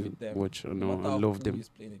definitely with them. watch or no no, matter I how love who them. he's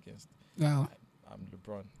playing against, Well, I'm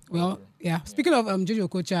LeBron. well, Whatever. yeah. Speaking of Jojo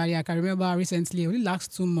Okocha, I can remember recently, only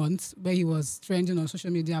last 2 months, where he was trending on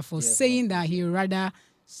social media for Yeah, saying for that he would rather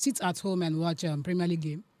sit at home and watch Premier League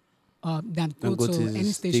game than go go to to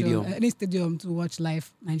any stadium. any stadium to watch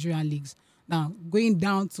live Nigerian leagues. Now, going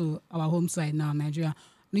down to our home side now, Nigeria,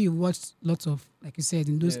 I know you've watched lots of, like you said,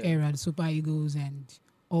 in those Yeah. era, the Super Eagles and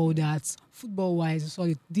all that. Football-wise, you saw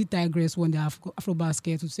the Tigers won the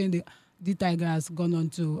Afro-Basket. We've seen the Tigers gone on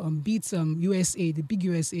to beat USA, the big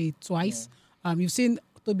USA, twice. You've seen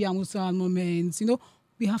Toby Amusan moments. You know,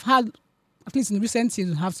 we have had, at least in recent years,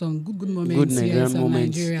 we have some good moments here in Nigerian some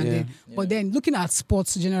moments, Nigeria. yeah. There. But then looking at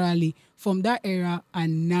sports generally, from that era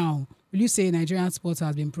and now, will you say Nigerian sports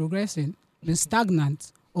has been progressing, been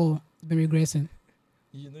stagnant, or been regressing?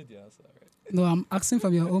 You know the answer, right? No, I'm asking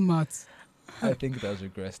from your own mouth. I think it has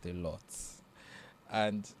regressed a lot.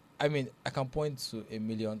 And I mean, I can point to a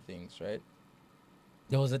million things, right?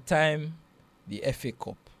 There was a time the FA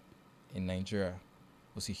Cup in Nigeria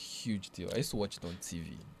was a huge deal. I used to watch it on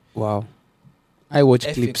TV. Wow. I watch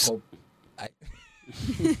FA clips. Cup.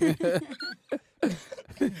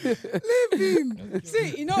 Leave him.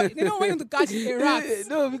 See, you know, they don't want him to catch a rat.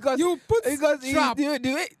 No, because You put trap.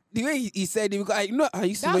 the way he said it, because I know I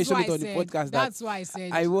used to That's mention why it I on the said. podcast that That's why I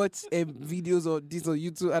said I watch videos of this on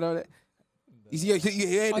YouTube and all that. You see, you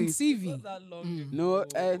hear on it? TV. That long Mm. No,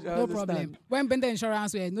 I No understand. problem. When Bender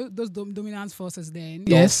Insurance were those dominant forces, then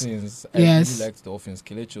Dolphins. I Yes. really liked Dolphins.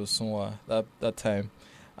 Kelechi Osunwa that time.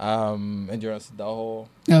 Endurance Daho.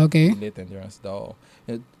 Okay. Late Endurance Daho.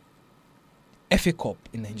 FA Cup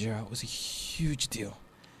in Nigeria was a huge deal.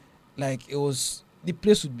 Like, it was, the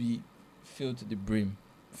place would be filled to the brim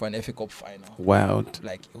for an FA Cup final. Wild.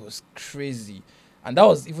 Like, it was crazy. And that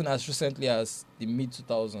was even as recently as the mid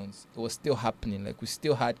 2000s. It was still happening. Like, we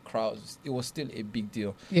still had crowds. It was still a big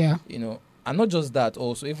deal, Yeah. you know. And not just that,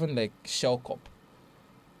 also even like Shell Cup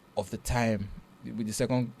of the time with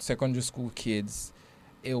the secondary school kids,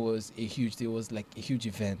 it was a huge deal. It was like a huge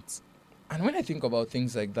event. And when I think about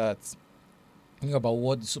things like that, think about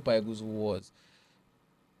what the Super Eagles was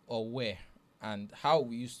or were, and how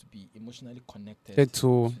we used to be emotionally connected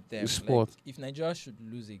To them. sport. Like, if Nigeria should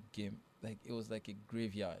lose a game, like, it was like a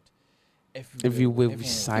graveyard. Everywhere we everyone was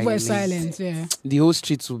silent. We're silent, yeah. The whole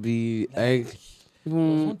streets will be like There was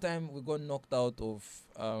even one time we got knocked out of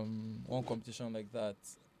one competition like that.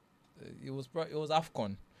 It was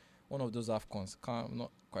AFCON, one of those AFCONs. I'm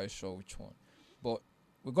not quite sure which one, but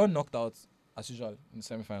we got knocked out as usual in the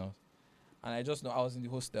semi-finals. And I just know I was in the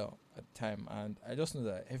hostel at the time, and I just know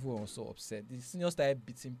that everyone was so upset. The seniors started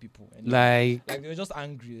beating people, and like they were just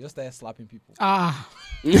angry. They just started slapping people. Ah,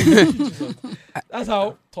 That's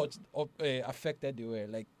how affected they were.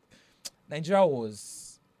 Like, Nigeria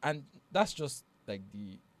was, and that's just like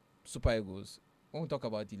the Super Eagles. When we talk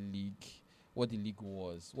about the league, what the league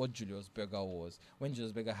was, what Julius Berger was, when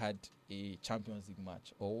Julius Berger had a Champions League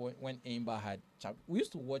match, or when Aimba had, we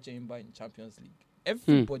used to watch Aimba in Champions League.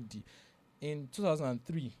 Everybody in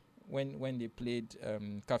 2003 when they played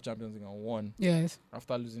CAF Champions League and won yes.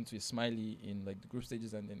 after losing to a Smiley in like the group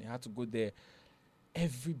stages, and then they had to go there.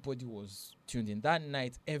 Everybody was tuned in that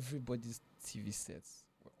night. Everybody's TV sets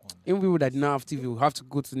were on. even people that didn't have TV will have to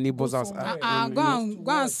go to neighbor's Go house. somewhere.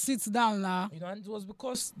 Go and sit down now. You know, and it was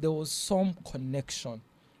because there was some connection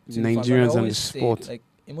The to the fans. And I Nigerians and the always say, sport. like,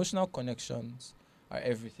 emotional connections are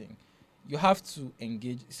everything. You have to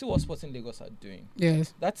engage. See what Sporting Lagos are doing.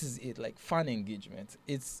 Yes. That is it. Like, fan engagement.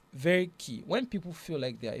 It's very key. When people feel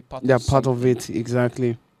like they are a part They're of part of something, it,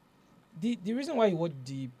 exactly. The reason why you watch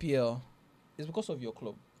the PL is because of your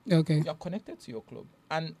club. Okay. You are connected to your club,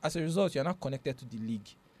 and as a result, you are not connected to the league.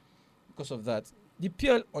 Because of that, the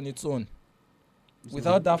PL on its own,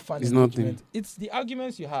 without that fan It's engagement, nothing. it's the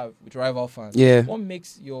arguments you have with rival fans. Yeah. What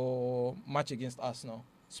makes your match against Arsenal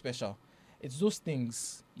special? It's those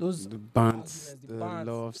things. Those The bands, arguments, the bands.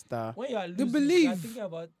 love stuff. when you are The losing, you are belief. thinking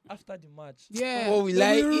about after the match. Yeah. What we They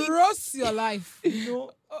like will it. roast your life. You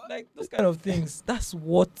know, like those kind of things. That's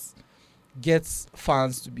what gets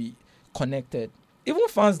fans to be connected. Even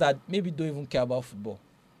fans that maybe don't even care about football.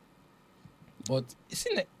 But you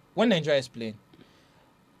see, when Nigeria is playing,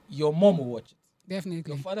 your mom will watch it. Your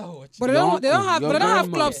Definitely. father will watch it. But they Your don't uncle, have your but they don't have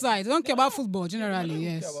grandma. club sides. They don't care about football They don't generally, even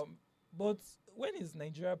care yes. about- but when is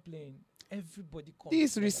Nigeria playing? everybody comes.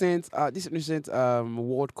 This together. recent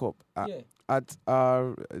World Cup Yeah. at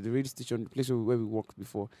the radio station, the place where we worked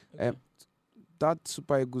before. Okay. That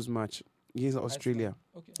Super Eagles match against Australia,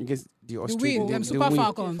 Okay. against the The Australian, win, them the Super win.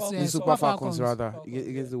 Falcons. Falcons. Yeah, The Super Falcons, rather, Falcons,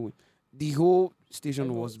 against yeah. the win. The whole station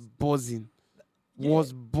Everyone was was- buzzing. Yeah.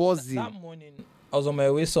 Was buzzing. That morning, I was on my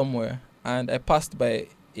way somewhere, and I passed by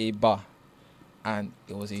a bar, and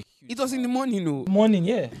it was a huge. It was in the morning, no. morning.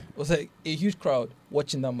 Yeah, it was like a huge crowd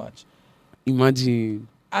watching that match. Imagine.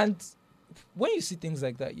 And when you see things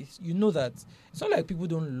like that, you know that it's not like people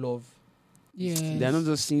don't love. Yeah. They're not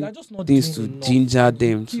just seeing They're just not things doing to enough. ginger And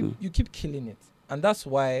them to. you keep killing it, and that's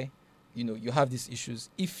why you have these issues.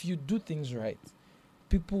 If you do things right,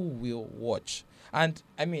 people will watch. And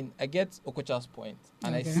I mean, I get Okocha's point,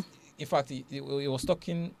 and Okay. in fact, he was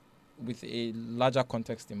talking with a larger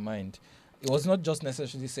context in mind. It was not just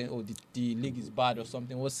necessarily saying, "Oh, the league is bad" or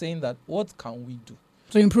something. It was saying that what can we do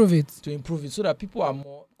To improve it. to improve it so that people are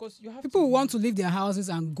more, because you have People to want to leave their houses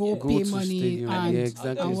and go Yeah. Go pay to money stadium. and, Yeah,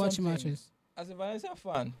 exactly. and watch Something. matches. As a Valencia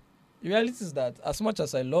fan, the reality is that as much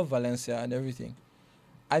as I love Valencia and everything,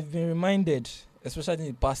 I've been reminded, especially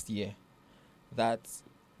in the past year, that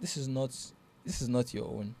this is not your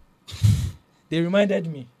own. They reminded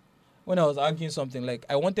me when I was arguing something, like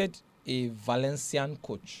I wanted a Valencian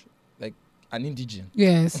coach, like an indigene.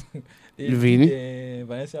 Yes. They Really? did,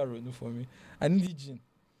 Valencia Ronu for me, an indigene.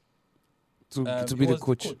 To He be the was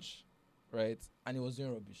coach. right? And he was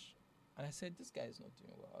doing rubbish. And I said, this guy is not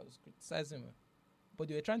doing well. I was criticizing him. But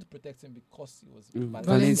they were trying to protect him because he was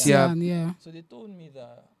Valencia. Valencian, yeah. So they told me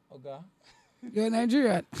that, Oga, You're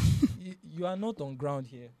Nigerian. you are not on ground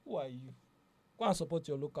here. Who are you? Go and support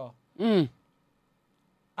your local. Mm.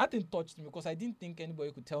 That thing touched me because I didn't think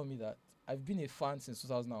anybody could tell me that. I've been a fan since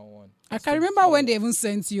 2001. I can remember when they even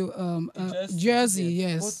sent you A jersey,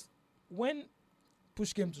 yes. But when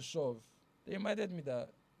push came to shove, they reminded me that,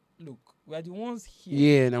 look, we are the ones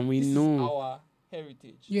here. Yeah, and we This is know. our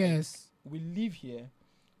heritage. Yes. We live here.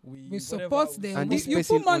 We We whatever support we them. And You- this you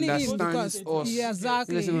person put money in understands because us. yeah,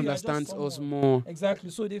 exactly. This person You are just understands us someone. more. Exactly.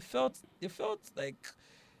 So they felt like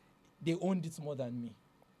they owned it more than me.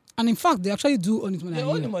 And in fact, they actually do own it more They than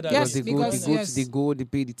own you. it more than Yes, they go, because yes. they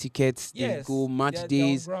pay the tickets, Yes. they go match they're on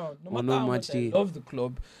days. ground. No or matter no how match much day. I love the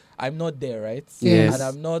club, I'm not there, right? Yes. And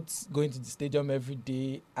I'm not going to the stadium every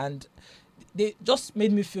day. And they just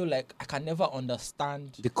made me feel like I can never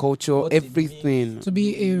understand The culture, What it everything. To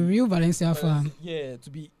be a real Valencia fan. Yeah, to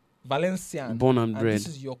be Valencian. Born and And bred. this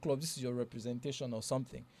is your club, this is your representation or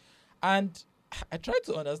something. And I tried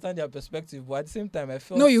to understand their perspective, but at the same time, I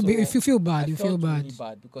felt No, so, if you feel bad, I you feel felt bad. really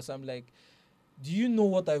bad because I'm like, do you know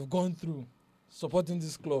what I've gone through supporting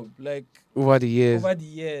this club? Like Over the years. over the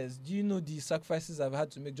years, do you know the sacrifices I've had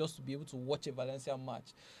to make just to be able to watch a Valencia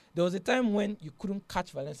match? There was a time when you couldn't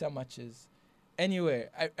catch Valencia matches anywhere.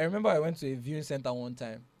 I remember I went to a viewing center one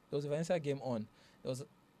time. There was a Valencia game on. There was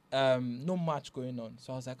no match going on.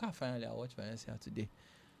 So I was like, finally I'll watch Valencia today.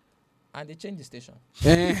 And they changed the station.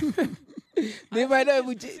 Eh. They And might not it's even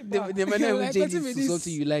pretty change. They bad. might not You're even like, change what it if to it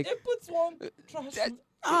something is- you like. They put one trash. that-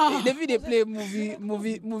 Ah. Maybe they play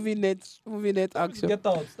movie net action. Get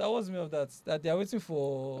out. That was me of that. That they are waiting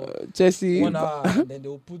for Chelsea. 1 hour and then they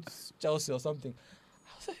will put Chelsea or something.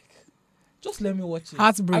 I was like, just let me watch it.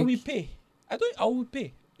 Heartbreak. I will pay. I will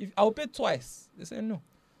pay. If I will pay twice. They say no.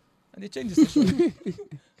 And they change the station.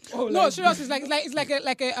 Oh, No, like, seriously, it's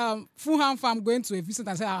like a Fulham farm going to a visit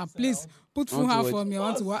and say, please put I want to Fulham watch- for me. I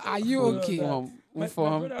want to watch. Are you Oh, okay? no, My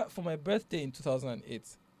For brother, for my birthday in 2008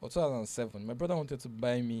 or 2007, my brother wanted to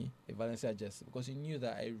buy me a Valencia jersey because he knew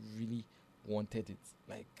that I really wanted it.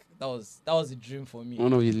 Like that was a dream for me.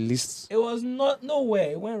 one of the lists. It was not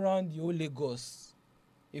nowhere. It went around the whole Lagos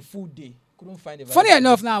a full day. Couldn't find a Funny Valencia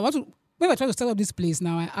enough, jersey. now when we're trying to set up this place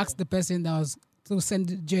now, I asked the person that was to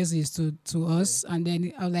send jerseys to us, and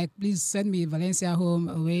then I was like, please send me Valencia home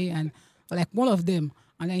away, and like one of them.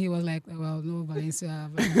 And then he was like, well, no, Valencia.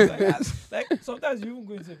 like sometimes you even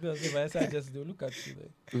go into a place and say Valencia jersey, they'll look at you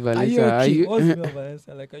like, Valencia, okay? are you? what's the name of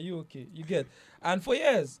Valencia? Like, are you okay? You get. And for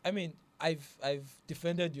years, I mean, I've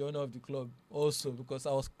defended the honor of the club also because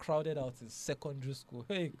I was crowded out in secondary school.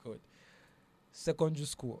 Hey God, secondary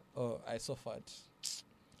school, I suffered.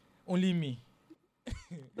 Only me. That's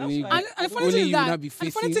Only- why And the funny Only thing is you that not be and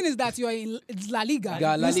the funny facing- thing is that you're in La Liga.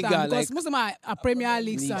 La this Liga, time, because like- most of them are Premier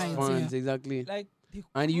League League sides. fans, Yeah. exactly. like they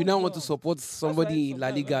And you crowd now me want to out. support somebody in La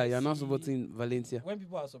sometimes Liga. when I You're not see- supporting Valencia. When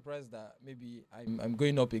people are surprised that maybe I'm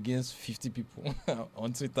going up against 50 people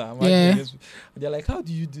on Twitter, I'm Yeah. arguing against, they're like, how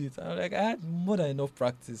do you do it? I'm like, I had more than enough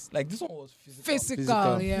practice. Like this one was physical. Physical,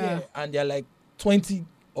 Physical. yeah. And they're like 20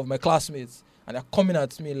 of my classmates. and they're coming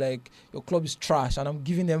at me like your club is trash, and I'm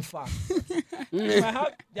giving them facts. If I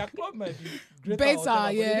have their club might be greater, Better, or whatever,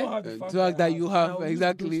 but yeah. they don't have the facts Fact that you have, and I will use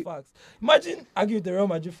exactly. those facts. Imagine arguing with the Real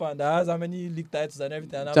Madrid fan that has how many league titles and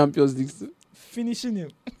everything, and I'm Champions League. finishing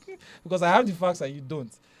him because I have the facts and you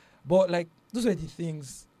don't. But like those were the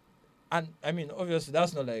things, and I mean obviously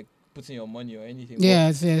that's not like putting your money or anything. but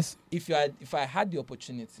Yes, yes. if I had the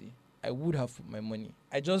opportunity, I would have put my money.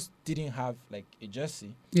 I just didn't have like a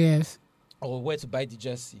jersey Yes. or where to buy the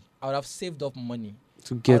jersey. I would have saved up money.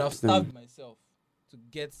 To I would get have starved them. myself to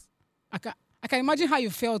get. I can imagine how you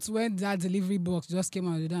felt when that delivery box just came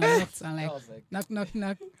out and knocked and I like was like, knock knock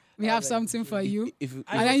knock. We I have was like, something for you. If you,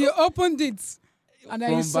 I And then you opened it. And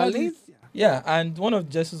then you from saw it. Valencia. yeah, and one of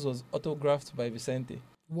the jerseys was autographed by Vicente.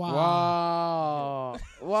 Wow. Wow.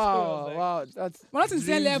 So I Wow. was like- Wow. That's We're not in the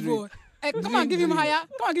same dream, level. dream. Come and give him Dream. higher.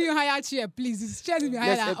 Come and give him higher chair, please. His chair is higher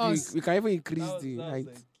Let's than help you. us. We can even increase That was, the that was, height.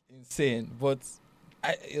 like, insane. But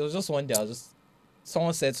it was just one day.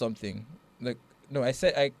 Someone said something. Like no,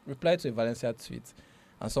 I replied to a Valencia tweet,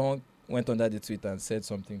 and someone went under the tweet and said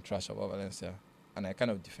something trash about Valencia, and I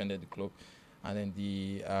kind of defended the club, and then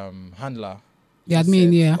the handler. The just admin,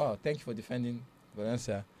 said, yeah. Wow, thank you for defending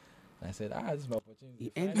Valencia. And I said, this is my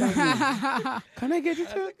opportunity. He Finally. entered me. Can I get I it?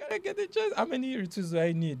 said, can I get the jersey? How many retweets do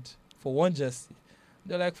I need for one jersey?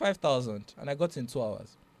 They're like 5,000, and I got in 2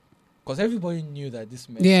 hours. Because everybody knew that this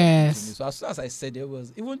meant Yes. something to me. So as soon as I said it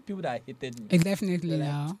was even people that hated me. Definitely They're like,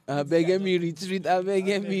 now. I beg me retreat. I beg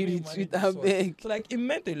me retreat. I beg. So like it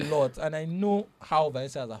meant a lot, and I know how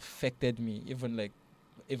Valencia has affected me. Even like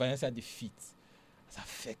if Valencia defeat has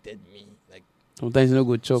affected me. Like Sometimes you no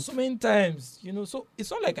go chop. so many times, So it's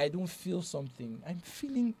not like I don't feel something. I'm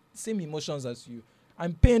feeling same emotions as you.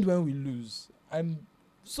 I'm pained when we lose.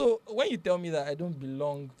 So when you tell me that I don't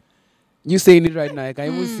belong, You saying it right now. I can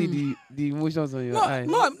even see the emotions on your eyes.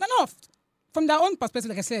 No. From their own perspective,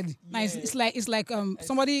 like I said, Yeah. it's like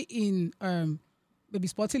somebody in maybe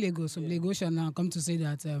Sporting Lagos from Lagos now come to say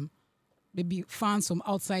that maybe fans from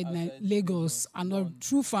outside Outside Lagos are not don't-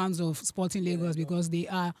 true fans of Sporting Lagos because they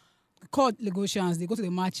are called Lagosians. They go to the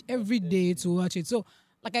match every day to watch it. So,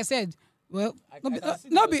 like I said, well, I not can see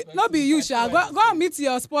the not be perspective. you, I Sha. try Go to and say. meet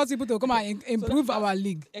your sports people to come and improve that's- our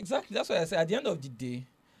league. Exactly. That's why I say at the end of the day,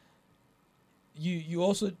 we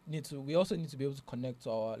also need to be able to connect to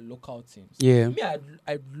our local teams. Yeah. Me,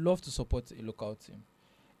 I'd love to support a local team.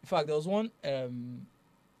 In fact, there was one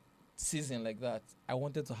season like that. I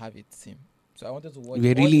wanted to have a team, so I wanted to watch. You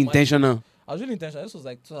were all really the matches. intentional. I was really intentional. This was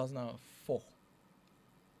like 2004.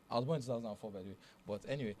 I was born in 2004, by the way. But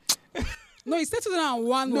anyway, No, he said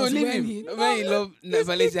 2001 No, was leave when him. he. When he love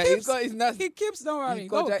Valencia, it's not. He keeps, don't worry. He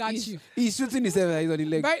God will got- catch he's- you. He's shooting himself and he's on the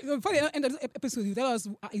leg. Right, before the end of this episode, you tell us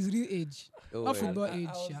his real age. Oh, not yeah. football I age.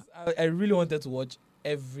 was- Yeah. I really wanted to watch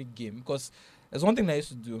every game because there's one thing I used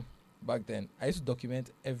to do back then. I used to document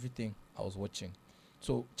everything I was watching.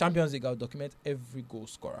 So Champions League, I would document every goal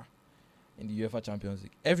scorer in the UEFA Champions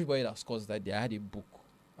League. Everybody that scores that day, I had a book.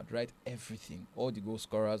 I'd write everything, all the goal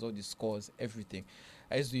scorers, all the scores, everything.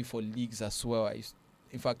 I used to do it for leagues as well.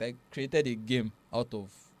 In fact, I created a game out of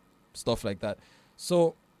stuff like that.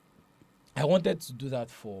 So I wanted to do that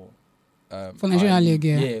for Nigerian our League,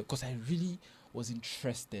 yeah. Yeah, because I really was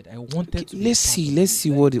interested. I wanted to. be Let's part see. of Let's it. see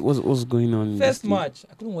Like, what's going on. in this First league. match,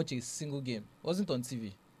 I couldn't watch a single game. It wasn't on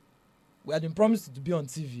TV. We had been promised to be on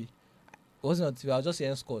TV. It wasn't on TV. I was just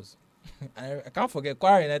hearing scores. And I can't forget.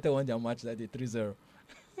 Kwara United won their match that day 3-0.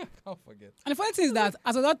 I can't forget. And the funny thing is that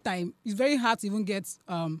at that time, it's very hard to even get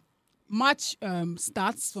match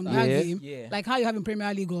stats from that Yeah. game. Yeah. Like how you have in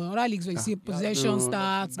Premier League or other leagues where you see possession no.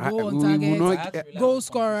 stats, I- goal on we will target, not- I had to rely goal on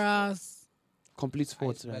scorers. Complete I used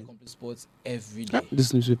sports, to buy right? Complete Sports every Ah, day.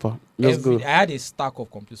 This newspaper. Let's Every go. day. I had a stack of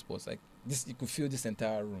Complete Sports. Like this, you could fill this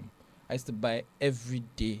entire room. I used to buy every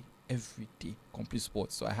day, Complete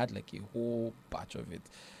Sports. So I had like a whole batch of it.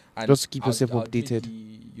 And Just to keep I would- yourself I would read updated.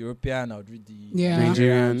 the European, I would read the Yeah.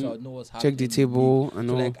 Nigerian, so I would know what's happening Check the in league. table and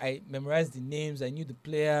So all. like I memorized the names, I knew the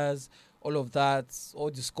players, all of that, all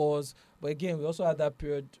the scores. But again, we also had that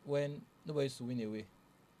period when nobody used to win away.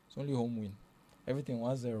 It's only home win. Everything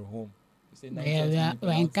 1-0 home. You say 90 Yeah, minutes we're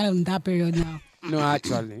in penalty. kind of in that period now. No,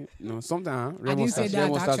 actually, no. Sometimes didn't say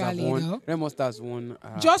that actually, though. Remo Stars won.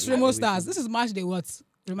 Just in Remo the Stars. way. This is match day what?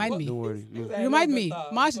 Remind me. Don't worry. No. Things I Remind know me,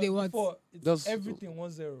 better, match because day what? before, it's Just- everything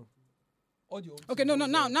 1-0. All the home Okay, teams no.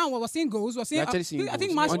 1-0. Now we're seeing goals. We're seeing. They're actually seeing I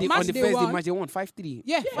think goals. match on the, match on the day first day one. match they won 5-3.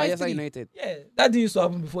 Yeah, Bayelsa 5-3. United. Yeah, that didn't used to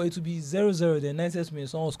happen before. It would be 0-0. Then 90th minute,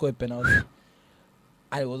 someone scored a penalty.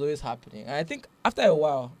 And it was always happening. And I think after a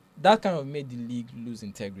while, that kind of made the league lose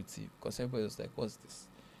integrity because everybody was like, what's this?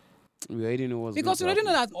 We already know what's Because we going already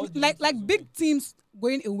to know happen. that All the like teams will big teams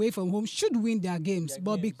going away from home should win their games, Their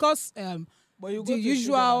but games. because But you The go to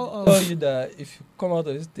usual stadium and they tell you that if you come out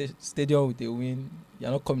of this stadium with a win,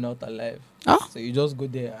 you're not coming out alive. Ah. So you just go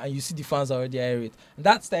there and you see the fans already irate. And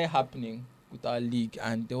that started happening with our league,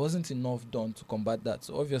 and there wasn't enough done to combat that.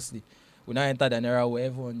 So obviously, we now entered an era where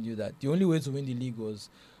everyone knew that the only way to win the league was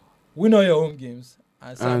win all your home games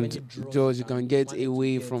and see how And many draws draws you can get manage to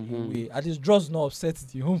away get from home. away. At least draws not upset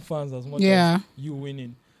the home fans as much Yeah. as you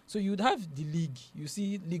winning. So you'd have the league. You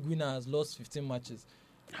see, league winners lost 15 matches.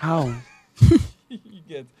 How? You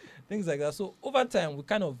get things like that. So over time, we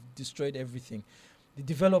kind of destroyed everything. The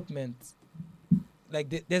development, like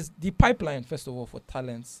there's the pipeline first of all for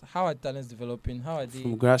talents. How are talents developing? How are they?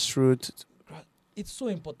 From grassroots. It's so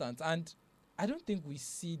important, and I don't think we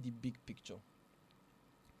see the big picture.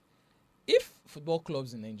 If football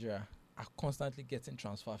clubs in Nigeria are constantly getting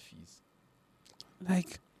transfer fees,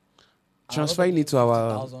 Like, transferring it to our...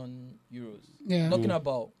 1,000 euros. yeah. Talking Mm.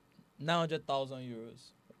 about 900,000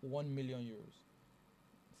 euros, 1 million euros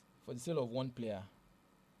for the sale of one player.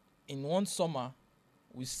 In one summer,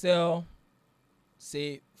 we sell,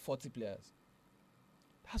 say, 40 players.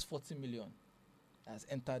 That's 40 million that has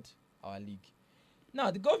entered our league. Now,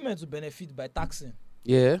 the government will benefit by taxing.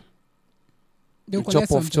 Yeah. They'll Chop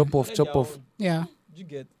collect off, something. chop off, Collect chop their off. own. Yeah. You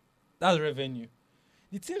get that's revenue.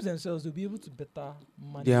 The teams themselves will be able to better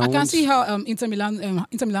manage. Their I can own see how Inter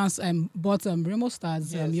Milan's bought Remo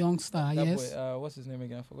Stars Yes. young star. That Yes. boy, what's his name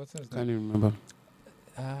again? I've forgotten his Can't name. even remember.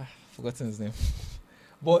 Forgotten his name.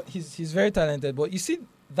 But he's very talented. But you see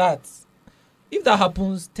that if that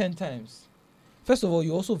happens 10 times, first of all,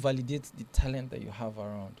 you also validate the talent that you have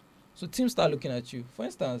around. So teams start looking at you. For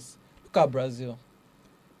instance, look at Brazil.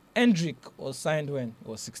 Hendrick was signed when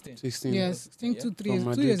he was 16. 16. Yes. I think Yeah. 2 3 From years, 2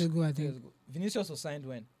 Madrid. years ago. I 2 years think. ago. Vinicius was signed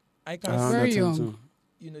when I can Around see, Very that time young. too.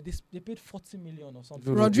 you know, they paid 40 million or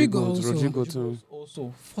something. Rodrigo also. Rodrigo too. Rodrigo's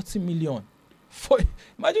also 40 million.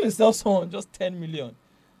 Imagine we sell someone just 10 million.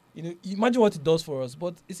 You know, imagine what it does for us.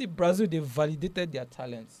 But you see, Brazil, they validated their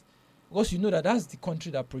talents. Because you know that's the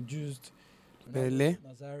country that produced Pelé.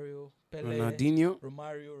 Nazario, Pelé, Ronaldinho.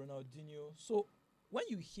 Romario, Ronaldinho. So when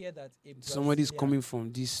you hear that a Somebody's Brazilian- coming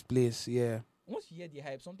from this place. Yeah. once you hear the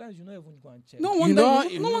hype, sometimes you don't even go and check. No You wonder. know-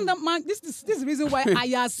 No wonder, man. This is the reason why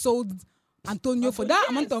Ajax sold Antonio for that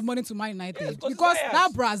amount of money to Man United Yes, because because it's Ajax.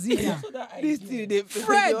 that Brazilian. Also that This idea. thing, they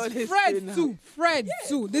Fred always play Fred now. too. Fred Yes,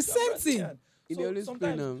 too. The you're same Brazilian. thing. They So always play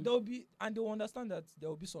sometimes now. there will be, and they will understand that there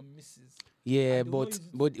will be some misses. Yeah, And they will but not use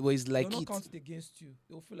it- but it's They like will not it. count it against you.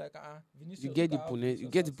 They will feel like Vinicius. You get the look how you Vinicius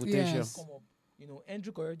get the has potential. Yes. come up. You know,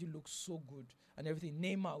 Hendrick already looks so good and everything.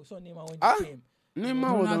 Neymar, we saw Neymar when Ah, he came.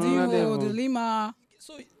 Neymar was another Ronaldinho, level. De Lima.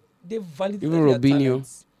 So they validated Even their Robinho.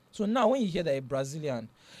 talents. So now when you hear that a Brazilian,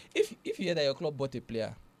 if you hear that your club bought a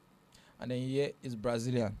player, and then you hear it's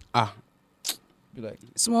Brazilian, Ah, be like,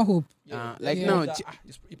 Small hope. like Yeah. now,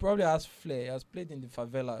 he probably has flair. He has played in the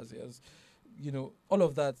favelas. He has, you know, all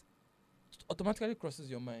of that automatically crosses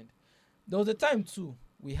your mind. There was a time too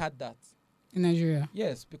we had that. In Nigeria.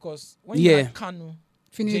 Yes, because when you Yeah. had Kanu,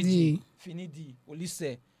 Finidi. Finidi,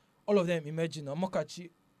 Olise, all of them emerging, Amokachi.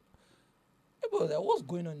 People were like, what's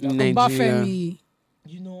going on in that Nigeria. country? Obafemi.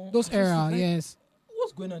 You know, Those I just era, like, yes.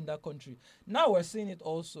 what's going on in that country? Now we're seeing it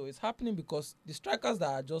also. It's happening because the strikers that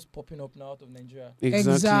are just popping up now out of Nigeria. exactly.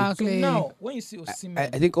 So Exactly. now, when you see I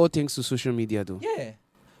Osimhen, think all thanks to social media though. yeah,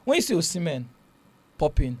 when you see Osimhen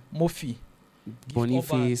popping, Mofi,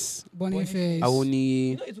 Boniface, Boniface. Awoni,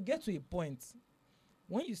 you know, it will get to a point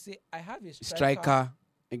when you say, I have a striker.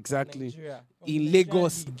 from Exactly. Nigeria, from In the Nigerian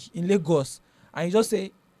Lagos. league, in Lagos, and you just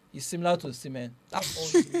say it's similar to Osimhen. That's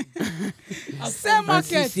all. You need. That's Same all you And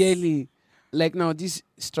market. need. sincerely, like now, this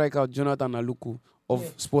striker Jonathan Aluku of Yeah.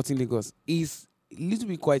 Sporting Lagos is a little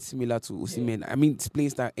bit quite similar to Osimhen. I mean, it's playing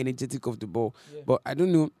style, energetic of the ball, Yeah. but I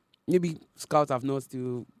don't know. Maybe scouts have not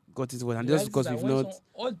still got it well, and The just reality because is that we've when not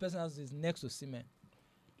all the person has is next to Osimhen.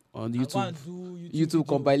 on And go YouTube, and do YouTube video.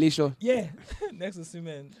 compilation. Yeah, next to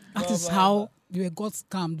Osimhen. That Blah, is blah, how blah. we got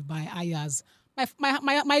scammed by Ayaz.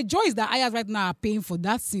 My joy is that Ayaz right now are paying for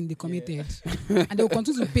that sin they committed. And they will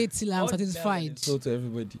continue to pay till I'm All the time satisfied. they sold to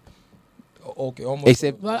everybody. Okay, almost.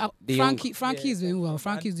 Except Well, the young- Frankie is doing well.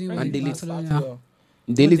 Frankie is doing well. And in Delete. Barcelona.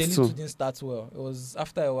 Daily Delete too. didn't start well. It was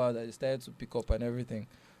after a while that they started to pick up and everything.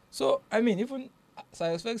 So I mean, even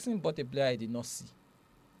Cyrus Ferguson bought a player I did not see.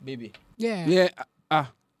 Baby, Yeah. Yeah,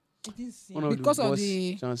 it didn't see. one of Because the of worst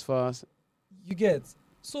the- transfers. You get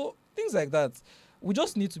so things like that. We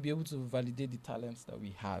just need to be able to validate the talents that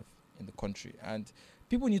we have in the country, and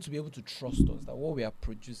people need to be able to trust us that what we are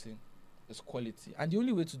producing is quality. And the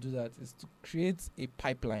only way to do that is to create a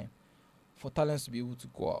pipeline for talents to be able to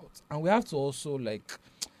go out. And we have to also, like,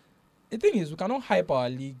 the thing is, we cannot hype our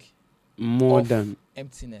league More off than.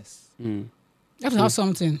 emptiness. You have to have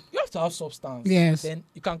something. You have to have substance. Yes. Then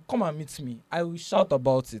you can come and meet me. I will shout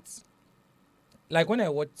about it. Like when I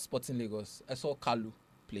watched Sporting Lagos, I saw Kalu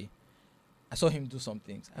play. I saw him do some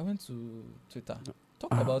things. I went to Twitter,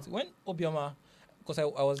 talk about it. When Obioma, because I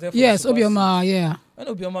was there for Yes, the Super Obioma, Six. yeah. When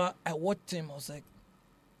Obioma, I watched him, I was like,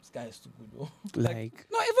 this guy is too good, though. Like.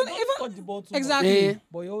 No, He even caught the ball too exactly. much,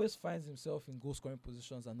 but he always finds himself in goal scoring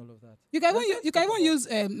positions and all of that. You can even Let's you can talk even use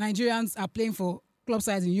Nigerians are playing for club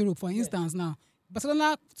sides in Europe, for instance. Now,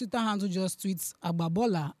 Barcelona Twitter handle just tweets about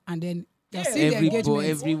Bola, and then they're seeing the engagement.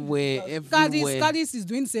 Everywhere. Cadiz is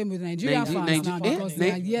doing the same with Nigerian fans now because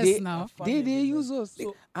they are now. They use us.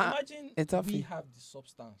 So imagine we have the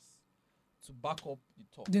substance to back up the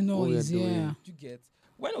talk. The noise, doing. yeah. You get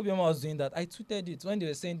when Obioma was doing that, I tweeted it when they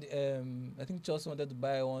were saying I think Chelsea wanted to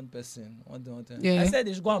buy one person. Yeah. I said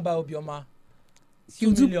they should go and buy Obioma.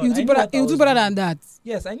 He'll do I knew what I better was than doing. that.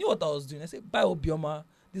 Yes, I knew what I was doing. I said buy Obioma.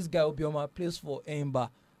 This guy Obioma plays for Eimba,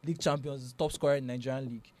 league champions, is top scorer in Nigerian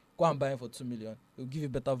league. Go and buy him for 2 million. He'll give you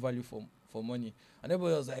better value for money. And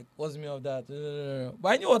everybody was like, what's the meaning of that? No. But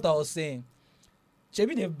I knew what I was saying.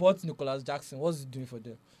 Maybe they bought Nicholas Jackson. What's he doing for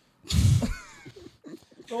them?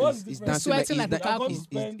 So what's the He's difference? Sweating like Lukaku.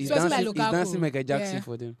 He's Sweating like dancing Lukaku. Michael Jackson Yeah.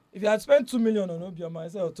 for them. If you had spent 2 million on Obioma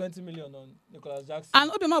instead of 20 million on Nicholas Jackson,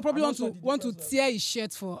 And Obioma probably I'm want not to sure the want to difference tear his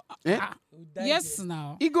shirt for. Eh? he would die Yes, there.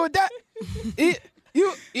 now. He go that.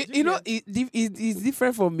 You know, it's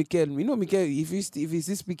different from Mikel. You know, Mikel, if he's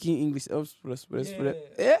still speaking English,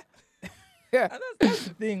 Yeah. Yeah. And that's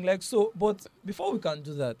the thing. Like, so, but before we can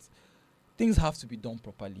do that, things have to be done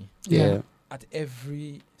properly Yeah. at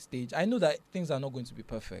every stage. I know that things are not going to be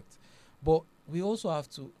perfect, but we also have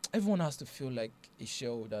to, everyone has to feel like a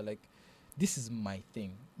shareholder, like, this is my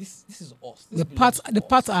thing. This is us. This The belongs to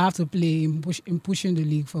part us. I have to play in pushing the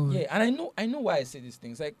league forward. Yeah, and I know why I say these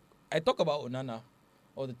things. Like, I talk about Onana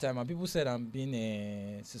all the time, and people said I'm being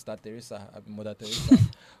a Sister Teresa, I've been Mother Teresa,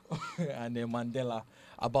 and Mandela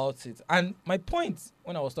about it. And my point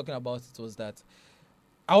when I was talking about it was that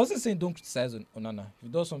I wasn't saying don't criticize Onana. If he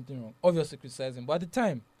does something wrong, obviously criticize him. But at the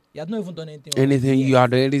time, he had not even done anything wrong. Anything yet. you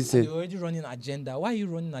had already And said. you're already running agenda. Why are you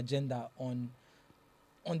running agenda on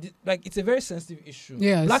the, like, it's a very sensitive issue.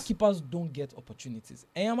 Yes. Black keepers don't get opportunities.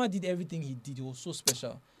 Enyama did everything he did. He was so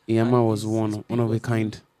special. Iyama And was his one speed of a was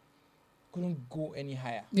kind. Couldn't go any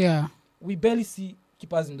higher. Yeah. We barely see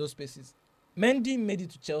keepers in those spaces. Mendy made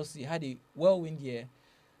it to Chelsea, had a whirlwind year,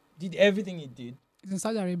 did everything he did. It's in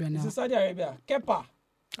Saudi Arabia He's now. in Saudi Arabia. Kepa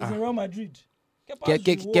is in Real Madrid.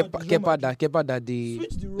 Kepa Kepa that Switch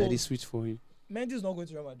the they roles. switch for him. Mendy is not going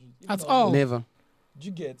to Real Madrid. Even At though- all. Never. Do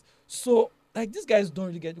you get? So, like, these guys don't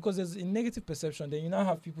really get, because there's a negative perception. Then you now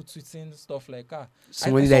have people tweeting stuff like,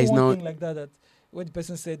 Somebody I that saw is one now thing like that where the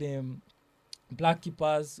person said, black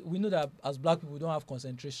keepers, we know that as black people we don't have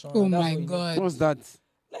concentration. Oh and that's my what you know. God. what's that?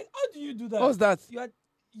 Like, how do you do that? What's that?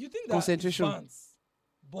 You think that Concentration. it's fans,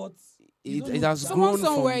 but you It, don't it know has that. Someone grown from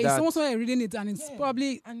somewhere, that. someone somewhere reading it, and it's Yeah.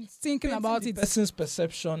 probably And it's thinking painting about the it. person's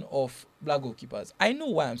perception of black goalkeepers. I know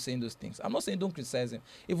why I'm saying those things. I'm not saying don't criticize him.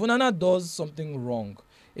 If Onana does something wrong,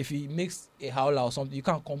 if he makes a howler or something, you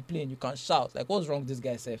can't complain, you can't shout. Like, what's wrong with this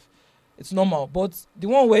guy, Seth? It's normal. But the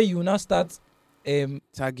one where you now start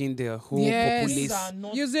Tagging the whole Yes. these populace. are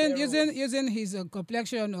not using steroids using his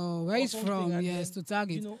complexion or where or he's something, from, and yes, then, to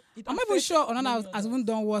target. you know, it I'm not even affects sure many Onana has even others.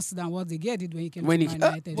 done worse than what they did when he came When to he- Man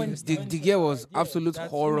United. When yes. the when Gear he was started, absolute that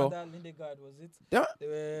horror. That Lindegaard, was it? Yeah. They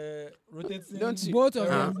were rotating. Don't you- Both of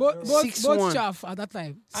Uh-huh. them, both 6-1. chaff at that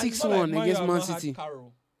time. And it's 6-1 not like Man against U Man have not City. had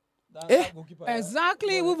Carroll. That goalkeeper.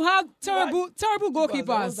 Exactly, But we've had terrible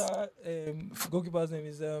goalkeepers, goalkeepers. goalkeeper's name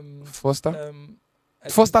is Foster. I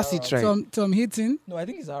think Foster it's C Arab. tried. Tom Hitton. No, I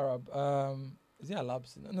think he's Arab. Is he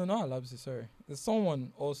Alabsi? No, not Alabsi. Sorry, there's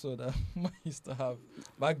someone also that Man used to have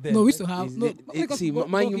back then. No, we used to have Is no. the- see,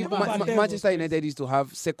 goalkeeper. Manchester United used to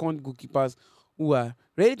have second goalkeepers who are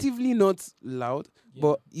relatively not loud, Yeah.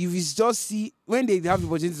 but if you just see when they have the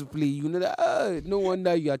opportunity to play, you know that no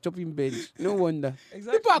wonder you are chopping bench. No wonder.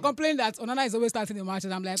 Exactly. People are complaining that Onana is always starting the match,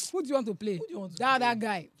 and I'm like, who do you want to play? Who do you want to That play?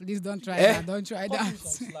 guy. Please don't try Eh? that. Don't try Cut him that.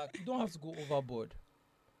 some slack. You don't have to go overboard.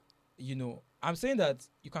 You know, I'm saying that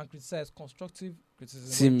you can criticize constructive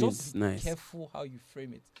criticism, Seems but just be nice. careful how you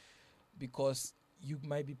frame it, because you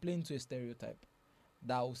might be playing to a stereotype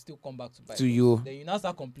that will still come back to bite To us. you. Then you now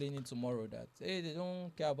start complaining tomorrow that hey, they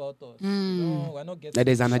don't care about us. Mm. No, we're not getting. That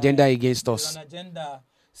there's an shine. agenda against There's us. an agenda.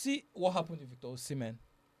 See what happened with Victor Osimhen,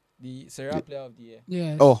 the Serie A Player of the Year.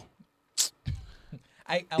 Yes. Oh,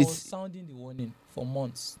 I was It's- sounding the warning for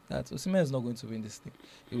months that Osimhen is not going to win this thing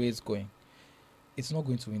the way it's going. it's not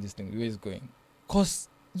going to win this thing. Where it's going? Because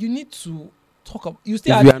you need to talk about. You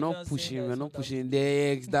still If have we are Nigerians not saying pushing, that we're it's not that pushing big. the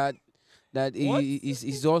eggs that What?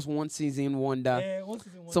 is just one season wonder. What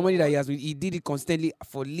season wonder Somebody that what? he did it constantly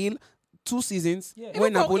for Lille 2 seasons. Yeah.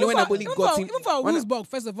 When Napoli got him. even for when- Wolfsburg,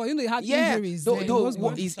 first of all, he had Yeah, injuries. though, in though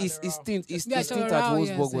Wolfsburg. his Yeah, stint at Charleroi, Wolfsburg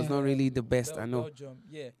yes, was not really the best. I know. Belgium,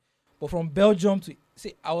 yeah. But from Belgium to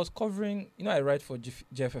see, I was covering. I write for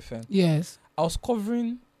JFFN. Yes. I was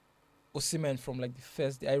covering Osimhen from like the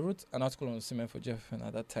first day. I wrote an article on Osimhen for JFFN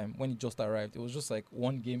at that time when he just arrived. It was just like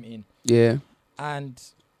one game in, Yeah. and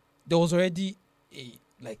there was already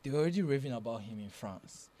they were already raving about him in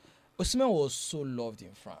France. Osimhen was so loved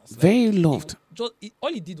in France. Very loved.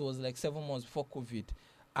 All he did was like 7 months before COVID,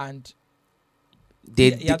 and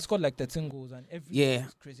They, he had scored like 13 goals, and everything Yeah.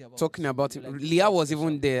 was crazy about talking Osimhen. about him. Like, Leah was special.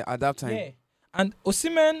 even there at that time. Yeah, and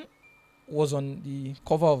Osimhen was on the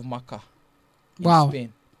cover of Marca in Wow.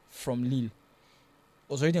 Spain from Lille.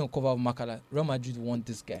 Was already on cover of Marca. Like Real Madrid want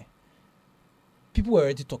this guy. People were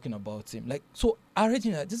already talking about him. Like, so I already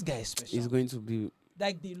know that this guy is special. He's going to be.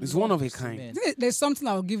 Like He's one of a kind. There's something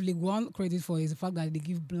I'll give League One credit for is the fact that they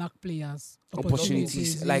give black players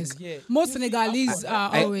Opportunities, yes. like- Yeah. Most Senegalese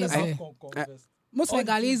are always there. Most all the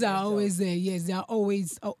Senegalese teams are themselves. always there. Yes, they are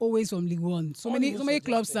always from League One. So Someone many even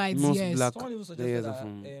club suggested- sides. Most Yes. black Someone even players suggested are that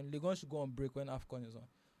from- Ligue 1 should go on break when AFCON is on.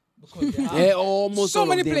 Because they have Yeah, almost So all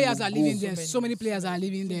many of them players will are go. leaving there. So many players are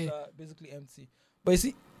leaving teams there. are basically empty. But you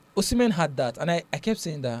see, Osimhen had that, and I kept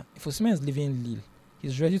saying that if Osimhen is leaving Lille,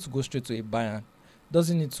 he's ready to go straight to a Bayern.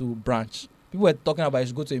 Doesn't need to branch. People were talking about he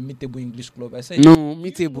should go to a mid-table English club. I said, No,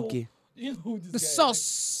 Mite you know- Bouquet. Do you know who this The guy is?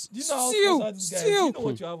 sauce. Do you know how Stew. special this guy is? Do you know Stew.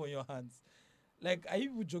 what you have on your hands? Like, are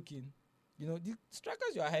you even joking? The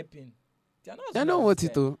strikers you are hyping, they are not. as I good know as what this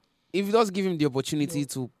it guy. do. If you just give him the opportunity No.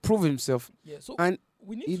 to prove himself, Yeah, so and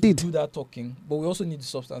we need he to did. do that talking, but we also need the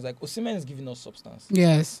substance. Like Osimhen is giving us substance.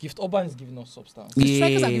 Yes. Gift Orban is giving us substance. The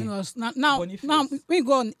strikers are Yeah. giving us now. Boniface. When you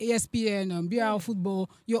go on ESPN, BR Football,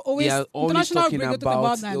 you're always are always international talking break. You're about-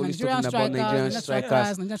 talking they're about always Nigerian talking about Nigerian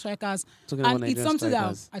strikers, talking about and it's Nigerian something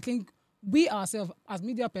strikers. that I think we ourselves, as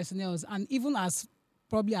media personnel, and even as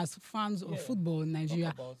probably as fans of Yeah. football in Talk Nigeria,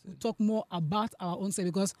 about we it. talk more about our own self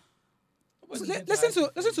because. Nobody's So going to listen hype to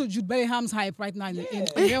it. listen to Jude Bellingham's hype right now in Yeah.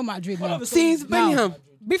 Real Madrid All now. of a sudden, Since he's Bellingham.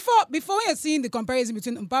 Before you're seeing the comparison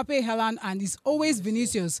between Mbappe, Haaland, and it's always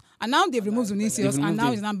Vinicius, and now they've removed Vinicius, They've and now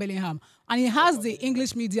removed it's now Bellingham, and he has the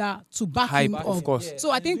English media to back Hype, him of up. course. Yeah,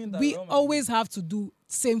 So I and he's think doing that we Real Madrid. always have to do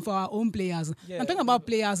same for our own players. Yeah, I'm talking about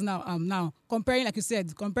players now. Now comparing, like you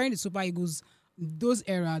said, comparing the Super Eagles, those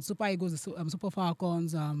eras, Super Eagles, the Super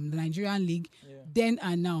Falcons, the Nigerian League, Yeah. then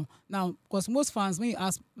and now. Now, because most fans, when you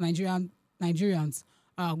ask Nigerians,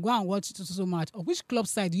 go and watch so much. Or which club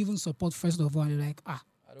side do you even support first of all? You're like, I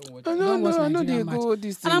don't watch I it. know, don't watch I know they Nigerian match. go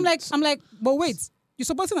this thing. and I'm like, but wait, you're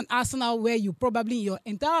supporting an Arsenal where you probably in your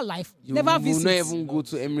entire life You never will visit, not even go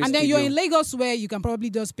to Emirates and then you're in Stadium. Lagos where you can probably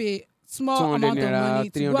just pay small 200 amount of naira, money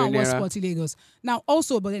to go and 300 watch naira. Sporting Lagos. Now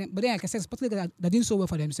also, but then like I said, Sporting Lagos they're doing so well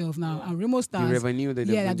for themselves now, and Remo The Stars, revenue that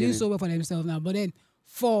yeah, they're they're doing getting. so well for themselves now. But then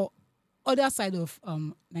for other side of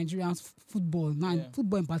Nigerian football, now Yeah.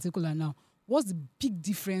 football in particular now, what's the big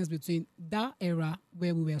difference between that era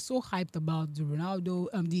where we were so hyped about the Ronaldo,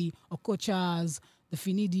 the Okochas, the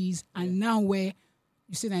Finidis, and now where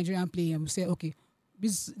you see Nigerian play and we say, okay,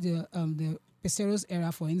 this is the Peseros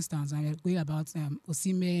era, for instance, and we're going about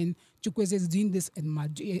Osimhen, Chukwueze is doing this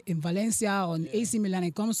in Valencia, on AC Milan.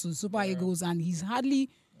 It comes to Super Eagles, and he's hardly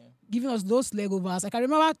giving us those leg overs. Like I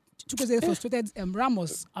remember Chukwueze frustrated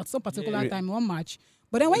Ramos at some particular Yeah. time in one match.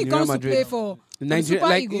 But then when it In Real comes to Madrid. play for the Nigeria, Super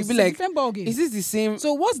like Eagles, you'd be it's a like, different ball game. is this the same?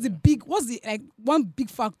 So what's the one big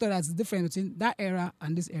factor that's different between that era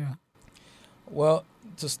and this era? Well,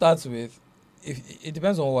 to start with, if it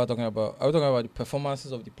depends on what we're talking about. Are we talking about the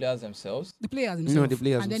performances of the players themselves? The players No, themselves. the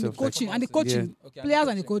players and then themselves. the coaching and the Performances. coaching. Okay, Players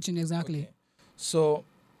and the coaching, exactly. Okay. So,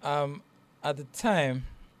 at the time,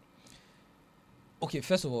 okay,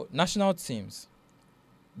 first of all, national teams,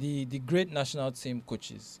 the great national team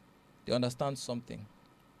coaches, they understand something.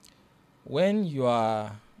 When you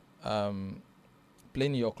are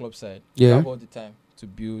playing in your club side, you Yeah. have all the time to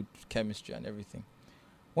build chemistry and everything.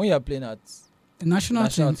 When you are playing at The national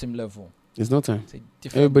team. team level, There's no time. it's a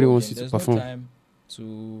different Everybody ball wants game. you to There's perform. no time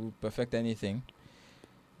to perfect anything.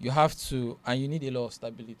 You have to, and you need a lot of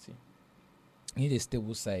stability. You need a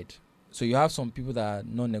stable side. So you have some people that are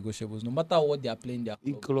non-negotiables. No matter what they are playing, their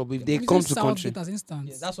In club. club, if they they must- come Using to country, Southgate as instance.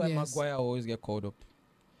 Yeah, that's why Yes. Maguire always get called up.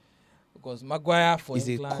 Because Maguire for is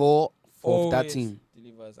a England core of that always team.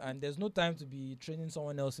 delivers, and there's no time to be training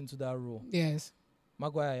someone else into that role. Yes.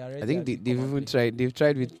 Maguire, I think they've even tried. They've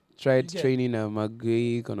tried with You get- training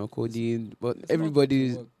Maguire, Conor Cody, but It's not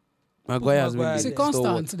everybody. to work. Maguire has Maguire been It's a there. the stalwart.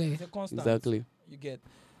 constant today. It's a constant. Exactly. You get.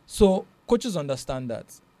 So coaches understand that.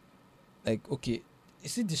 Like, okay, you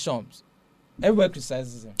see Deschamps, everybody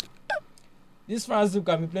criticizes him. This France team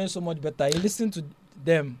can be playing so much better. You listen to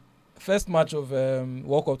them. First match of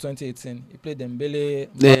World Cup 2018, he played Dembele.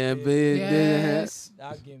 Yeah, Mbappe. Yes.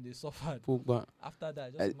 That game they suffered. Pogba. After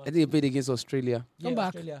that, I just think they played against Australia. Come back.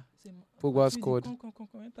 Australia. Say, Pogba Matuidi, scored. Come,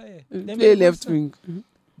 enter here. Play Dembele left goes wing.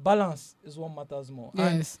 Balance is what matters more.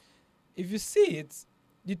 And Yes. if you see it,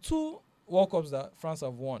 the 2 World Cups that France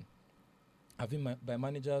have won have been by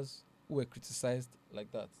managers who were criticized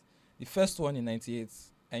like that. The first one in '98,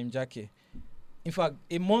 Aim Jacquet. In fact,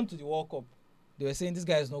 a month to the World Cup, they were saying this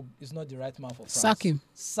guy is not the right man for France. Sack him.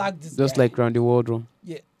 Sack this Just guy. like round the world run.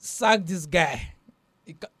 Yeah, sack this guy.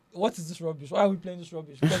 What is this rubbish? Why are we playing this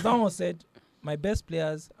rubbish? Because that one said, my best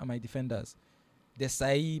players are my defenders.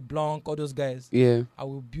 Desai, Blanc, all those guys. Yeah. I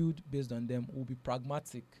will build based on them. We'll be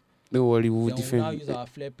pragmatic. Don't worry, we'll Then we'll now defend. use our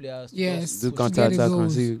flair players. to Yes. just Do push counter get the attack and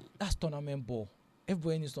goals. see. That's tournament ball.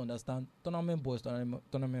 Everybody needs to understand tournament ball is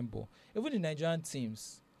tournament ball. Even the Nigerian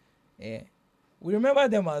teams, we remember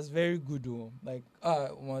them as very good though. Like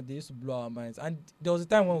well, they used to blow our minds. And there was a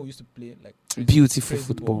time when we used to play like Beautiful crazy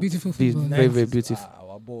football. ball. Beautiful Be- football. Very, very 90s, beautiful.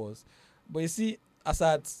 Our balls. But you see, as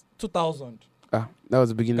at 2000, That was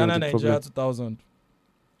the beginning Ghana of the Nigeria problem. 2000,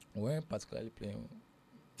 we weren't particularly playing.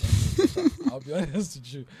 I'll be honest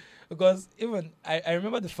with you. Because even I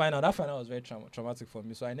remember the final. That final was very traumatic for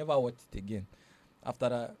me. So I never watched it again. After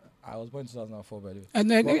that, I was born in 2004, by the way. And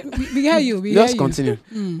then we hear you. We hear Just you. continue.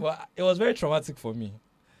 Mm. Well, it was very traumatic for me.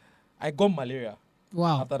 I got malaria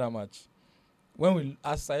Wow. after that match.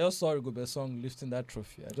 As I just saw Rigobert Song lifting that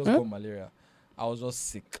trophy, I just Huh? got malaria. I was just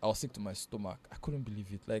sick. I was sick to my stomach. I couldn't believe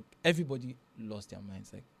it. Like, everybody lost their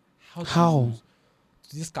minds. Like, how? did we How? lose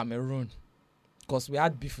to this Cameroon? Because we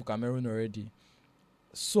had beef with Cameroon already.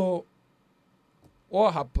 So,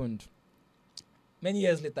 what happened? Many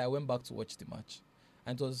years later, I went back to watch the match.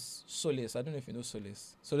 And it was Solace. I don't know if you know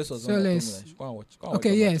Solace. Solace was the one that told me, Solace. like, go and watch. Go and watch Okay.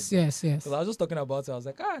 the match Yes. again." Yes. Yes. Because I was just talking about it. I was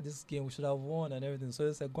like, this game, we should have won and everything. So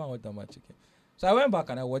they said, go and watch that match again. So I went back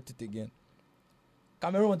and I watched it again.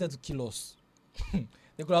 Cameroon wanted to kill us.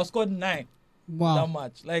 They could have scored 9 that Wow.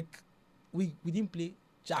 match. Like, we didn't play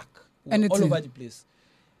jack. We were all Anything. over the place.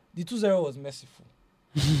 The 2-0 was merciful.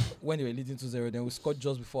 When they were leading 2-0, then we scored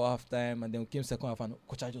just before halftime, and then we came second half, and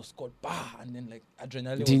Kocha just scored, and then like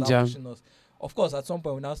adrenaline Ginger. was out pushing us. Of course, at some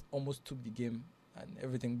point we now almost took the game and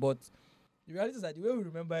everything, but the reality is that the way we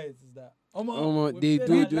remember it is that They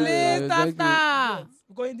do Played exactly. after.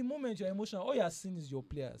 because in the moment you're emotional, all you're seeing is your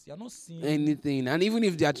players. You're not seeing Anything. And even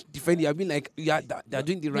if they are defending, I've been like, yeah, they're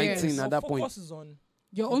doing the right Yes. thing Your at that point. focus is on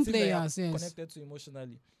Your the own team that you're players. Yes. connected to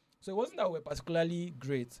emotionally. So it wasn't that we were particularly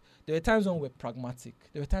great. There were times when we were pragmatic.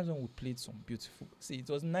 There were times when we played some beautiful. See, it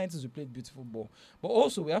was 90s we played beautiful ball. But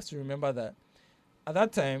also we have to remember that at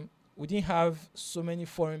that time we didn't have so many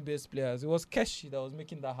foreign-based players. It was Keshi that was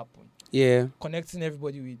making that happen, Yeah. connecting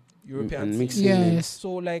everybody with European And teams. mixing them. Yes.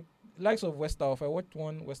 So like likes of Westerhoff, I watched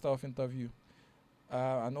one Westerhoff interview,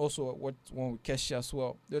 and also what one with Keshi as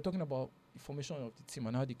well. They were talking about the formation of the team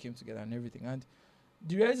and how they came together and everything. And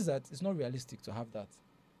the reality is that it's not realistic to have that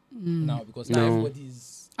now because now No. everybody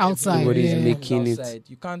is Outside, Everybody's yeah. making it. outside.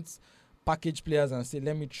 You can't package players and say,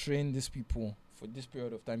 let me train these people for this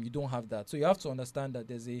period of time. You don't have that. So you have to understand that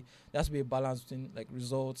there has to be a balance between like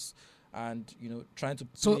results and trying to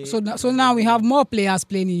play So now we have more players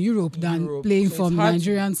playing in Europe In than Europe. playing So it's from hard to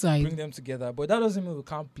Nigerian side. bring them together. But that doesn't mean we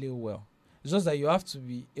can't play well. It's just that you have to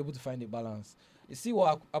be able to find a balance. You see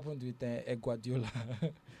what happened with Guardiola,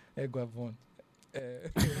 Guavon. I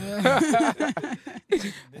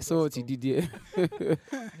saw what he did there.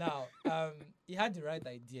 Now, he had the right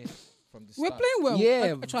idea from the We're start. playing well.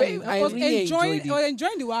 Yeah, actually. very- I I was really enjoying. enjoyed it. I was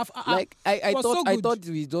enjoying the WAF. Like I was so thought good.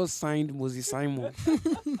 we just signed Moses Simon.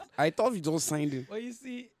 I thought we just signed him. But you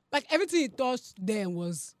see, like everything he touched then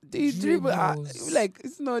was The dribble, dribbles. like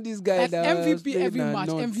it's not this guy like that was MVP playing every and match.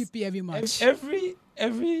 not- MVP every match.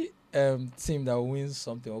 every team that wins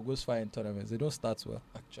something or goes far in tournaments, they don't start well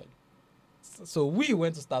actually. So we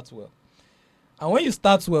went to start well, and when you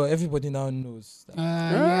start well, everybody now knows that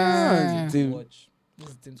Yeah. the team. watch. This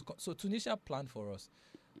is the team to so Tunisia planned for us.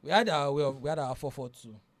 We had our 4-4-2.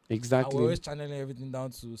 And we're Exactly. always channeling everything down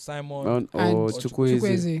to Simon. Or And Chukwueze.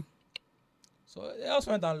 Chukwueze. So they just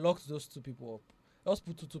went and locked those two people up. They just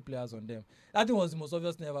put two players on them. That thing was the most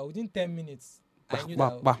obvious thing ever. Within 10 minutes, I knew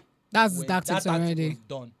that That's the when tactics that already. was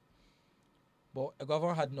done. But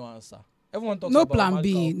Eguavoen had no answer. Everyone talks No about plan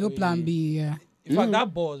magical B. No play. plan B. Yeah. In fact,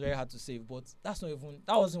 that ball was very hard to save, but that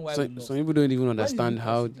wasn't why we lost. Some people don't even Why did understand we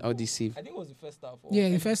how concede the they goal? save. I think it was the first half. Yeah,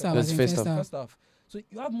 the first half. That's I the think first half. First half. So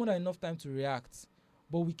you have more than enough time to react,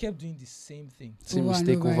 but we kept doing the same thing Same Over and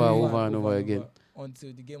mistake over over again. and over again.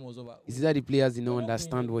 until the game was over. Is it that the players did not We're not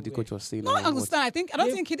understand going what the anywhere. coach was saying? No, or I what? understand. I don't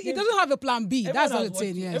They- think he they- doesn't have a plan B. That's Everyone not the has thing.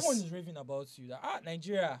 watched- Yes. Everyone is raving about you. That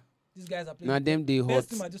Nigeria, these guys are playing Now them they hot best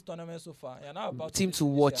team at this tournament so far. You're now about team play to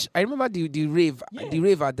Tunisia. watch. I remember the rave, Yeah. the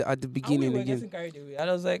rave at the And we beginning were again. getting carried away. And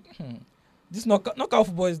I was like, this knockout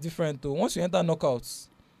football is different though. Once you enter knockouts,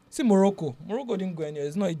 see Morocco. Morocco didn't go anywhere.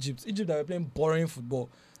 It's not Egypt. Egypt that were playing boring football.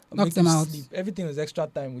 Knocked Make them you out. sleep. Everything was extra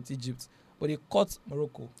time with Egypt. But they caught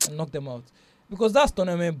Morocco and knocked them out. Because that's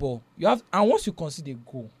tournament ball. And once you concede a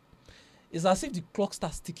goal, it's as if the clock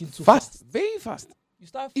starts ticking too fast. Very fast. You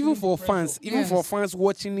start Even feeling for the fans, pressure. even for Yes. fans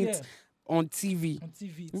watching it Yeah, on TV. on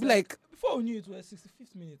TV. It's Be like, before we knew it was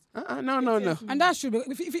 65th minute. no. And that's true. But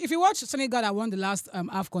if you watch Senegal that won the last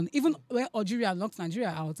AFCON, even when Algeria knocked Nigeria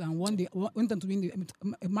out and went on to win the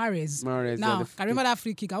Mahrez. Mahrez, Now, yeah, I remember that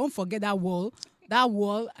free kick. I won't forget that wall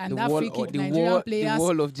and the that wall, free or kick the Nigerian wall, players. the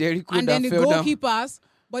wall of Jericho And that then the fell down. goalkeepers.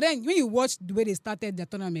 But then when you watch the way they started their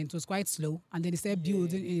tournament, it was quite slow. And then they started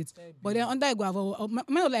building it. But then under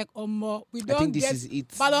Iguavo, like, we I don't think this get is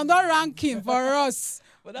it. Ballon d'Or ranking for us.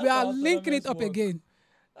 But that's We are how linking it tournaments up work. again.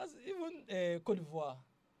 That's even Cote d'Ivoire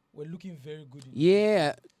were looking very good.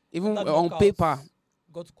 Yeah, even That on knockouts paper.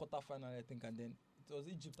 got to quarterfinal, I think, and then it was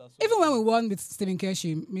Egypt as well. Even when we won with Stephen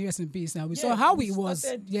Keshi, may rest in peace now, we saw Yeah, how we it was.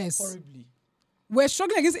 started Yes. horribly. We're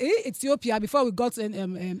struggling against Ethiopia before we got That they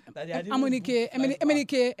didn't Emenike,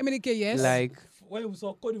 book Emenike, yes. Like, When we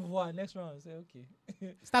saw Cote d'Ivoire next round, we said, okay,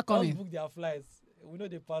 Start let's coming. book their flights. We know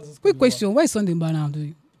they pass us. Quick question, what is Sunday now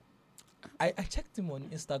doing? I checked him on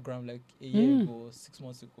Instagram like a year ago, 6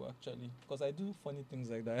 months ago, actually, because I do funny things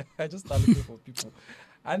like that. I just start looking for people,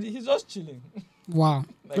 and he's just chilling. Wow.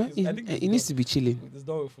 Like I think he needs to be chilling. He's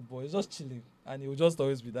done with football. He's just chilling, and he will just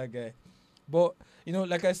always be that guy. But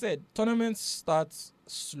like I said, tournaments start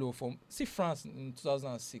slow. See France in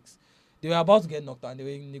 2006, they were about to get knocked out. And they were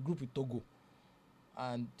in a group with Togo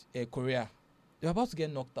and Korea. They were about to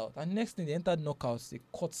get knocked out, and next thing they entered knockouts. They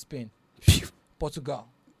caught Spain, Portugal.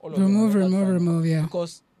 All of them Remove, entered final. yeah.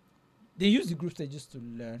 Because they use the group stages to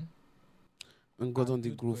learn. And got And on the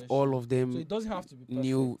good groove. question. All of So them it doesn't have to be perfect.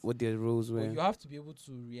 knew what their roles But were. you have to be able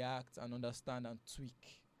to react and understand and tweak.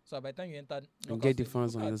 So by the time you enter And knockout get the stage,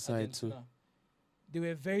 fans look on at your side too. Argentina. They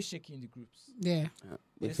were very shaky in the groups. Yeah.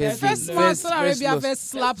 The They first said First game, match, Saudi Arabia loss. first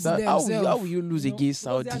slaps That- how themselves. will you lose against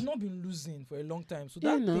Because they Saudi? had not been losing for a long time. So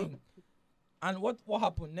Yeah, that no. thing. And what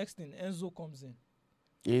happened? Next thing, Enzo comes in.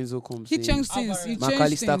 Enzo comes He in. changed things. He Alvarez. changed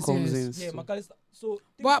McAllister things. comes yes. in. Yeah, So- McAllister. So things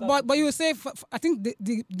But started you to- say I think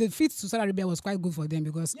the defeat to Saudi Arabia was quite good for them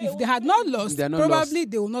because Yeah, it if they was had very not good. lost, They are not probably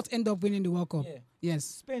they will not end up winning the World Cup. yeah. Yes.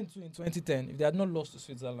 Spain too in 2010. If they had not lost to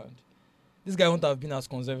Switzerland, this guy wouldn't have been as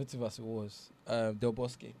conservative as he was. Del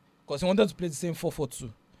Bosque, because he wanted to play the same 4-4-2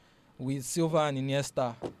 with Silva and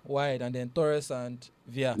Iniesta wide, and then Torres and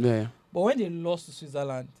Villa. Yeah. But when they lost to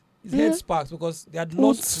Switzerland, his Yeah. head sparked because they had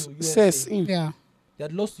lost to USA. Says him. Yeah. They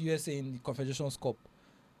had lost to USA in the Confederations Cup.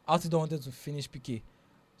 Altidore wanted to finish PK.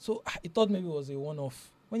 So he thought maybe it was a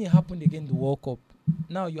one-off. When it happened again in the World Cup,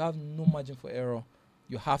 now you have no margin for error.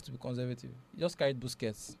 You have to be conservative. You just carried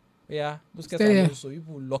Busquets. Yeah, Busquets Stay there. and so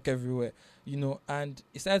people will lock everywhere, and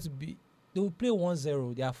it started to be, they will play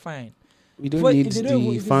 1-0, they are fine. We don't But need if they don't- the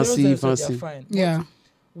if it's fancy, 0-0, they are fancy. fine. But Yeah.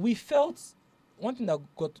 we felt, one thing that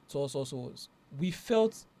got to us also was, we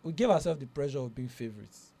gave ourselves the pressure of being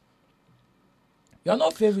favorites. You are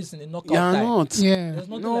not favorites in the knockout You are time. not. Yeah. There's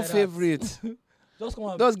nothing No like that. favorite. Just come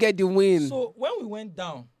on. Just get the win. So when we went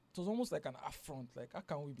down, it was almost like an affront. Like, how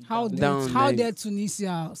can we be How down? did Down, like- dare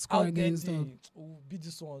Tunisia score How against dare them? they beat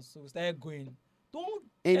this one? So we started going. Don't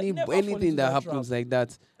Any never fall anything into that that happens trap. like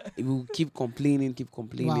that, it will keep complaining.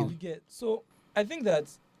 Wow. you get. So I think that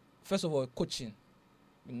first of all, coaching,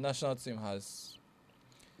 the national team has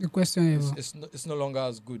The question it's no longer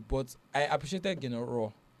as good. But I appreciated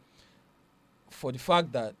Gennaro for the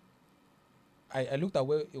fact that I looked at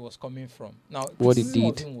where it was coming from. Now, What he criticism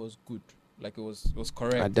of did. him was good. Like it was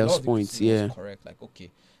correct. At A those lot of the points, criticism was yeah. correct. Like, okay,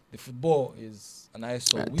 the football is an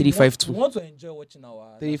eyesore. We 3-5-2. We want to enjoy watching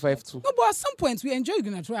our 3-5-2. No, but at some point we enjoyed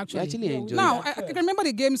Gunatro We actually. actually Yeah, enjoy Now, it. I can remember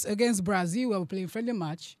the games against Brazil where we played friendly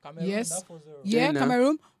match. Cameroon, yes. that 4-0. Yeah, Yeah, now.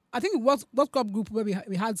 Cameroon. I think World Cup group where we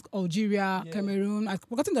had Algeria, Yeah. Cameroon. I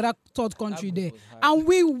forgotten the other third That country group there. was hard. And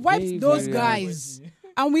we wiped Very, those very hard. guys.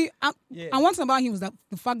 And we Yeah. and one thing about him was that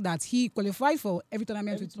the fact that he qualified for every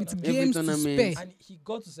tournament Every with tournament. Every games to tournament. spare. And he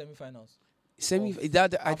got to semi-finals. Semi Of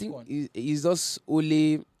that I think AFCON. is just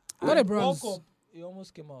only What a And bronze. World Cup, he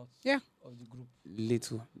almost came out. Yeah. Of the group.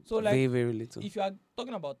 Little. So like, Very, very little. if you are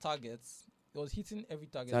talking about targets, he was hitting every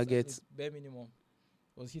target. Targets. At least bare minimum.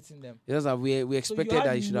 He was hitting them. Just that we So you expected had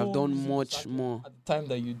that he should have no done reason to much sack him more. at the time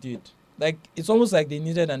that you did. Like, it's almost like they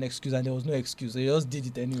needed an excuse and there was no excuse. They just did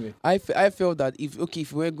it anyway. I felt that if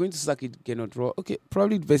we were going to sack it, cannot draw. Okay,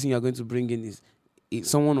 probably the person you are going to bring in is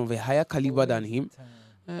someone of a higher caliber than him.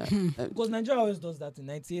 Because Nigeria always does that. In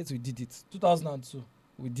 98, we did it. 2002,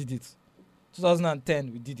 we did it.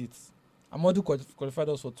 2010, we did it. Amadou qualified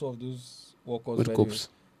us for 2 of those World Cups. With by the way. cups.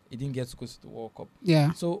 He didn't get to go to the World Cup.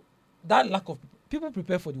 Yeah. So that lack of people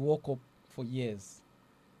prepare for the World Cup for years.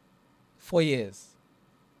 4 years.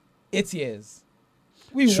 8 years.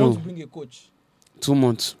 We Sure. want to bring a coach 2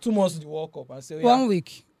 months. 2 months to the World Cup and say, oh, 1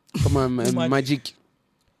 week. Come on, Magic. magic.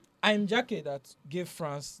 I'm Jackie that gave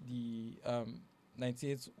France the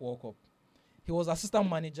 98 World Cup. He was assistant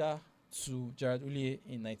manager to Gerard Houllier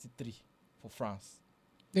in 93 for France.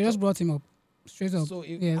 They just brought him up. Straight up. So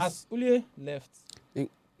yes. as Houllier left,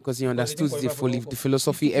 Because he didn't understood qualify for the World the Cup.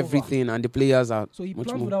 philosophy, He took over. everything, and the players are so he much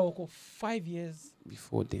planned for more that World Cup 5 years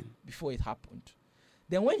before then. before it happened.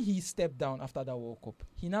 Then when he stepped down after that World Cup,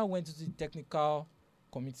 he now went to the technical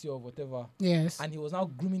committee or whatever, Yes. and he was now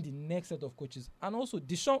grooming the next set of coaches. And also,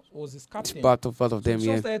 Deschamps was his It's captain. part of So them, Deschamps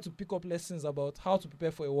yeah. started to pick up lessons about how to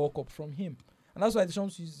prepare for a World Cup from him. And that's why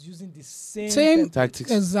Deschamps is using the same template.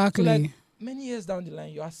 Tactics. Exactly. So, like, many years down the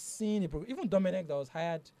line, you are seeing a progress. Even Dominic that was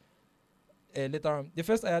hired later on, they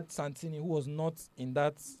first hired Santini, who was not in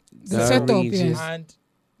that The setup, range, yes. and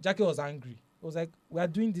Jackie was angry. It was like, we are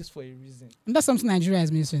doing this for a reason. And that's something Nigeria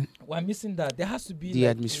is missing. We're missing that. There has to be The like,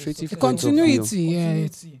 a administrative The point of succession. view. continuity, yeah.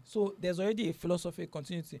 Continuity. So there's already a philosophy,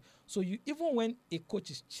 continuity. So you, even when a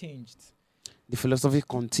coach is changed, The philosophy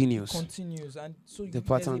continues. continues, and so The there's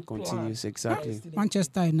pattern a plan. continues, exactly. There is still a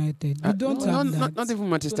Manchester United. We don't no, have not, that. not even plan.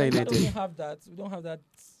 Manchester So Nigeria United. don't have that. We don't have that.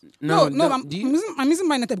 No, no, I'm do you- missing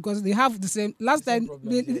Man United because they have the same. Last The same time,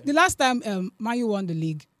 problems, yeah. the last time Man U won the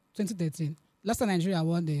league, 2013. Last time Nigeria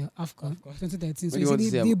won the AFCON, AFCON. 2013. So What do you you want to see,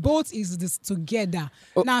 say the about- boat is this together.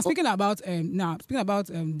 Oh, Now oh, speaking about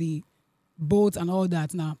the boat and all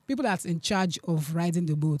that. Now people that's in charge of riding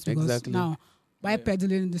the boat because Exactly. now by Yeah.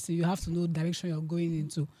 pedaling this, you have to know the direction you're going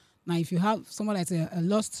into. Now if you have someone like a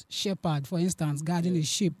lost shepherd, for instance, guarding Yeah. a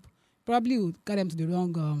ship, probably would guide them to the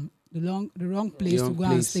wrong place The to wrong go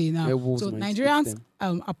and place stay now. where wolves So might eat Nigerians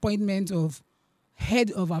them. appointment of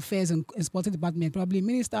head of affairs in sporting department, probably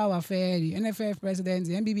minister of affairs, the NFF president,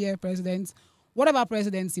 the NBBF president, whatever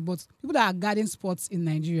presidency, but people that are guarding sports in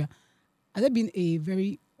Nigeria, has there been a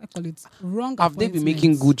very, I call it, wrong Have they been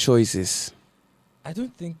making appointment? good choices? I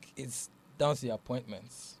don't think it's down to the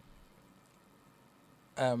appointments.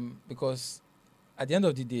 Because at the end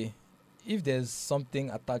of the day, if there's something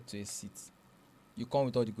attached to a seat, you come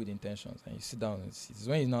with all the good intentions and you sit down on the seat. It's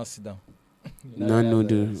when you now sit down. you No, no, realize that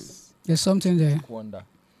dude. it's There's something there. Wonder.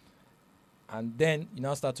 And then you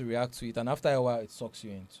now start to react to it, and after a while, it sucks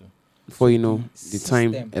you into Before you know, The the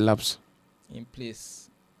time system. elapsed. in place.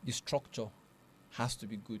 The structure has to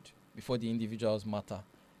be good before the individuals matter.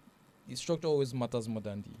 The structure always matters more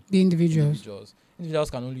than the The individuals. Individuals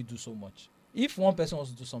can only do so much. If one person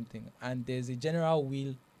wants to do something and there's a general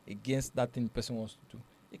will against that thing the person wants to do,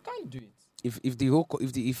 he can't do it.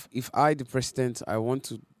 If I the president, I want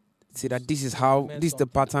to say that this is how Implement this is the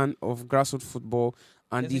something. pattern of grassroots football,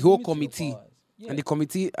 and There's the a whole limit to your committee powers. Yeah. and the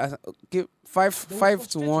committee okay, They five will to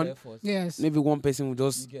frustrate your one. efforts. Yes. Maybe one person will You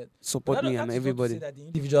just get. support But that- me that and is not to everybody. say that the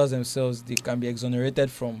individuals themselves they can be exonerated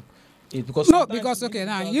from it because No, sometimes because the okay,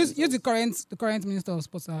 now individuals use the themselves- current minister of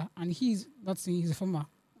sports, and he's not saying he's a farmer.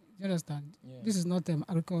 You understand? Yeah. This is not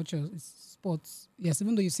agriculture; it's sports. Yes,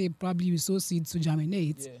 even though you say probably you sow seeds to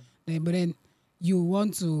germinate, Yeah. but then you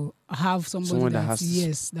want to have somebody Someone that that's, has-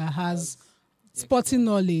 yes, that has the sporting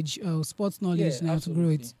experience. knowledge, sports knowledge now to grow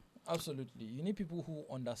it. Absolutely. You need people who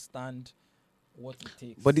understand what it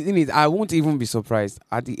takes. But the thing is, I won't even be surprised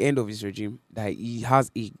at the end of his regime that he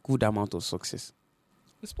has a good amount of success.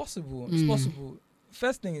 it's possible. It's Mm. possible.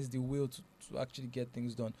 First thing is the will to actually get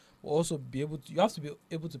things done. But also be able to. You have to be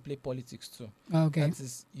able to play politics too. Okay. That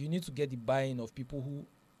is, you need to get the buy-in of people who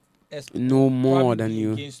No more probably than be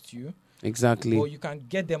you. against you. Exactly. Or you can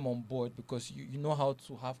get them on board because you know how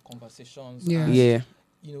to have conversations. Yeah. and, Yeah.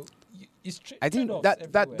 You know, it's I think trade-offs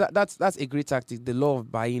everywhere. that's a great tactic. The law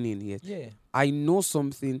of buying in here. Yeah. I know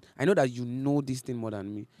something. I know that you know this thing more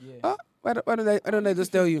than me. Yeah. Ah, why don't I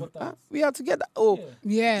just tell you? Important. We are together. Oh, Yeah.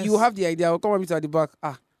 Yes. you have the idea. I'll come and meet you at the back.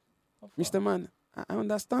 How far? Mr. Man, I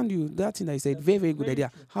understand you. That thing I said, That's very, very good very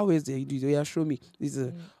idea. true. How is it you do it? Yeah, show me. This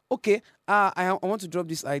is Mm, okay. I want to drop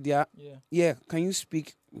this idea. yeah. Yeah, can you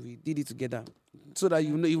speak? We did it together, so that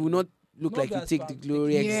you know you will not look Not like you just take the from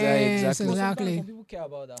glory. taking- Yes, Exactly. But sometimes exactly. some people care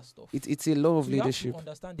about that stuff. It's a lot of So you have leadership. to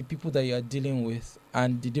understand the people that you are dealing with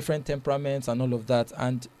and the different temperaments and all of that,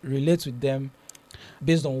 and relate with them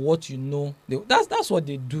based on what you know. That's what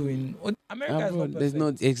they do in America. Is not Abroad, there's perfect.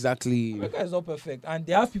 not exactly. America is not perfect, and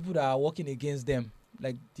they have people that are working against them,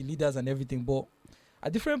 like the leaders and everything. But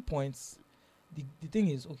at different points, the thing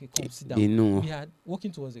is, okay, come sit They down. know. We are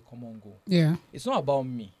working towards a common goal. Yeah. It's not about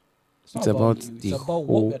me. It's not It's about you. the It's about what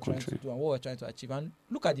whole we're trying to country. do and what we're trying to achieve. And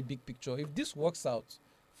look at the big picture. If this works out,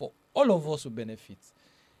 for all of us will benefit.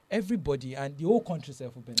 Everybody and the whole country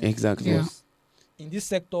self will benefit. Exactly. Yeah. Because in this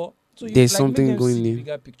sector, so you There's like something make them going see the in.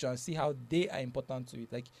 bigger picture and see how they are important to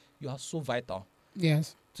it. Like you are so vital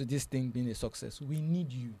Yes. to this thing being a success. We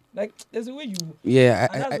need you. Like there's a way you, Yeah,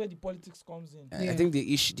 and that's I where the politics comes in. I Yeah. think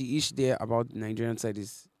the issue there about the Nigerian side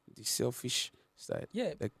is the selfish side.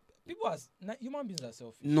 Yeah, Like- people are human beings are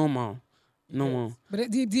selfish. Normal. You Normal. get?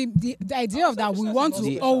 But the idea of that we Selfishness want is to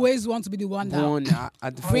not special. always want to be the one that Born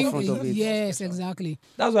at the bring forefront of it. yes, exactly.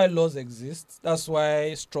 That's why laws exist. That's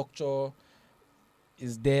why structure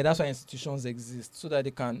is there. That's why institutions exist, so that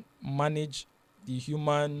they can manage the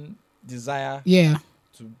human desire Yeah.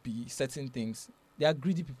 to be certain things. They are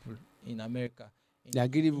greedy people in America. In They are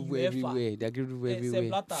greedy people UEFA. everywhere. They are greedy people Eh, everywhere. Sepp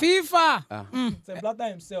Blatter. FIFA. Ah, Sepp Blatter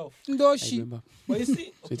himself. I Ndoshi. remember. But you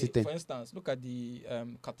see, okay, 2010. for instance, look at the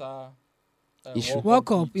Qatar Issue. World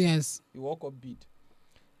Cup, bid. yes. The World Cup bid.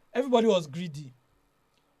 Everybody was greedy,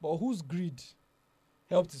 but whose greed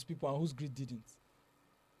helped his people and whose greed didn't?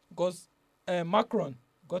 Because Macron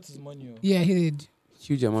got his money Yeah, he did.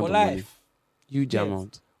 Huge amount for of money. life, Huge Yes.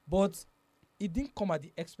 amount. but it didn't come at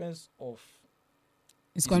the expense of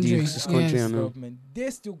His his country. people his and country, his I know. government. They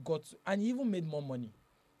still got, and he even made more money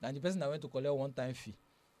than the person that went to collect one-time fee.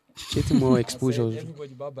 Getting more and said, exposure.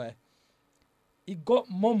 everybody, bye bye. He got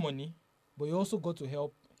more money, but he also got to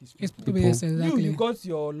help his His people. people, yes, You exactly. got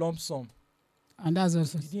your lump sum. And that's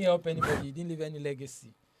also You didn't help anybody. You didn't leave any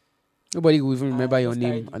legacy. Nobody will even remember your just name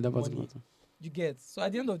carried at that the particular money. time. You get. So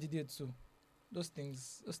at the end of the day, too, those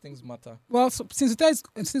things matter. well. So since this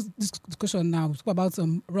discussion now, we spoke about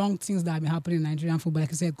some wrong things that have been happening in Nigerian football, like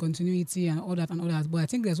I said, continuity and all that and all that. But I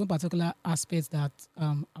think there's one particular aspect that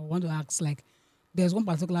I want to ask. Like, there's one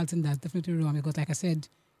particular thing that's definitely wrong because, like I said,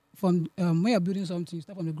 from when you're building something, you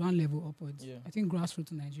start from the ground level upwards. Yeah. I think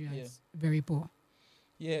grassroots in Nigeria Yeah. is very poor.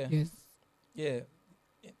 Yeah. Yes. Yeah.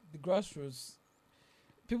 The grassroots.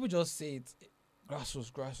 People just say it.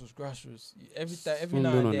 Grassroots. Every time, every Some now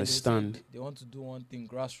don't and then, understand. they want to do one thing.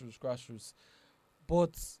 Grassroots.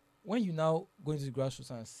 But when you now go into the grassroots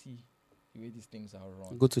and see the way these things are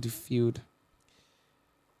run, Go to the field.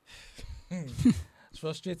 it's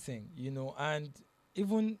frustrating, and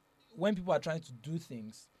even when people are trying to do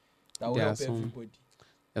things that will There are help some everybody,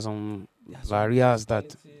 There's some there are some barriers that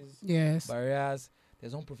technicalities, Yes. barriers,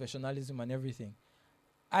 there's some professionalism and everything.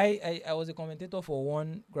 I was a commentator for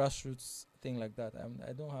one grassroots thing like that.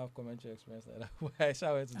 I don't have commentary experience like that. but I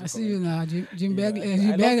shall went to do I see you commentary. now, Jim Yeah, Begley. I Jim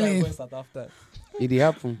lost my Begley. voice at after. it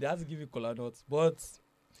happen. They had to give you cola nuts, but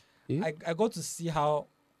Yeah. I got to see how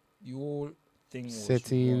the whole thing was run.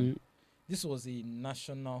 Setting. This was a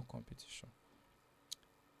national competition,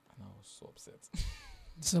 and I was so upset.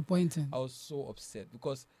 Disappointing. I was so upset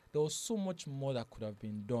because there was so much more that could have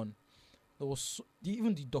been done. There was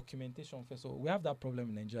even the documentation. First of all, we have that problem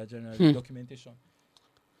in Nigeria generally. Documentation.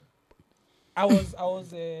 I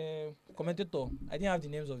was a commentator. I didn't have the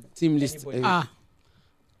names of Team list. anybody.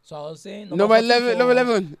 So I was saying Number 11. Number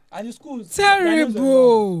 11. And the schools. their names were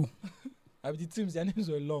long. Terrible. I mean, the teams, their names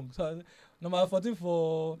were long. So I was, number 14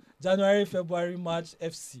 for January, February, March,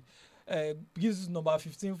 FC. Gives number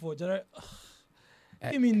 15 for January.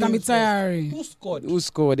 Give me Can be names first. tiring. Who scored? Who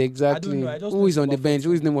scored exactly? know, I just Who know is on the about bench?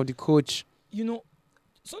 Who is the football. name of the coach?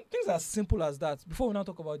 Some things as simple as that. Before we now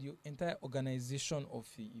talk about the entire organization of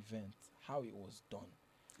the event, how it was done.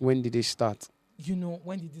 When did they start?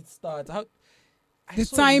 When did it start? I The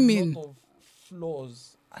saw timing. a lot of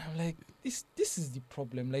flaws. And I'm like, this is the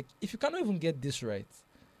problem. Like, if you cannot even get this right,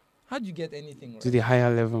 how do you get anything right? To the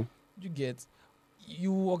higher level.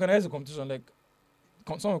 You organize a competition like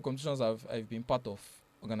some of the competitions I've been part of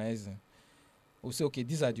organizing. We'll say, okay,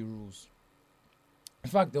 these are the rules. In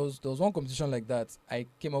fact, there was one competition like that. I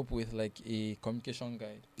came up with like a communication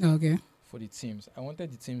guide Okay. for the teams. I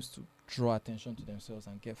wanted the teams to draw attention to themselves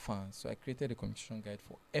and get fans. So I created a communication guide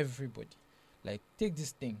for everybody. Like, take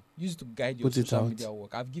this thing, use it to guide your Put it social out. media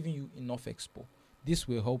work. I've given you enough expo. This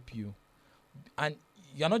will help you. And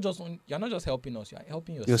you're not just helping us, you're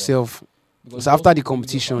helping Yourself. Because So after those the people will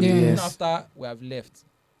competition, be Yes. Even yes. after we have left,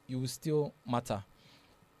 you will still matter.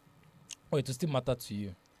 Or it will still matter to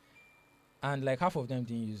you. And like half of them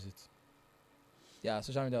didn't use it. Yeah,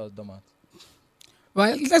 social media was dormant.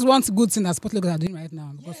 Well, that's one good thing that Sport Lagos are doing right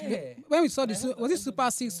now. Because Yeah. when we saw And I hope was it that Super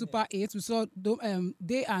everybody's 6, doing Super 8, we saw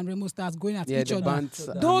they and Remo Stars going at Yeah, each the other. bands.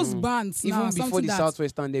 Those bands Even now, before something the that,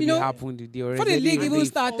 Southwestern debut you know, happened, they already before the league even they-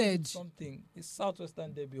 started. Something. It's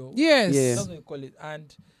Southwestern debut. Yes. Yeah. That's what you call it.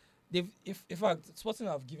 And they've, if in fact, Sporting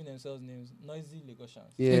have given themselves names, Noisy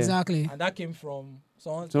Lagosians. Yeah. Exactly. And that came from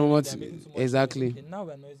someone Someone telling me they're making too much exactly. noise. Now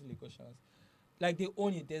we're Noisy Lagosians. Like they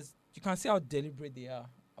own it. You can see how deliberate they are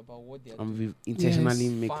about what they're doing. And we intentionally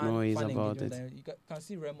Yes. make noise Fan about engagement, it. and you can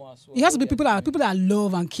see Remo as well. It has to be what they're people that doing.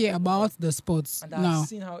 love and care about the sports And I've now.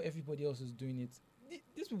 seen how everybody else is doing it.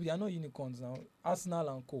 These people, they are not unicorns now. Arsenal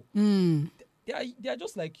and Co. Mm. They are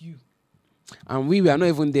just like you. And we are not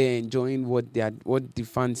even there enjoying what the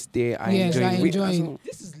fans there are Yes, enjoying. are We- enjoying.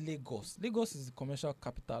 This is Lagos. Lagos is the commercial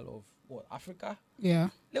capital of what, Africa? Yeah.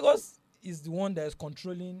 Lagos is the one that is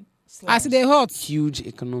controlling slang. I see they hot. Huge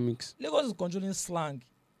economics. Lagos is controlling slang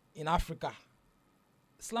in Africa.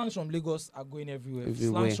 Slangs from Lagos are going everywhere.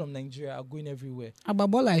 Everywhere. Slangs from Nigeria are going everywhere.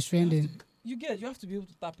 Ababola is trending. You have to be able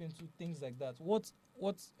to tap into things like that. What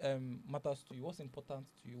matters to you? What's important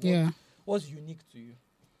to you? Yeah. What's unique to you?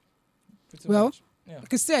 Pretty Well, much. Yeah.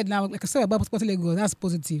 Like I said about Sporting Lagos, that's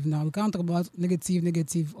positive now. We can't talk about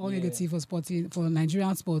negative, all Yeah. negative for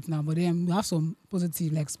Nigerian sport now. But then we have some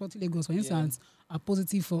positive, like Sporting Lagos, for instance, are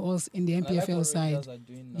positive for us in the And I like MPFL what side. Rangers are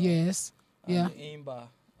doing now. Yes. And Yeah. Aimba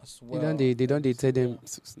as They well. don't tell them.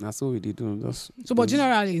 That's what they do. So, but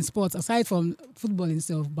generally in sports, aside from football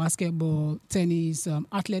itself, basketball, tennis,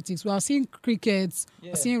 athletics, we are seeing cricket,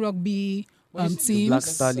 Yeah. we're seeing rugby, But you see the teams. Black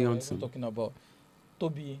Black Stallions. I'm talking about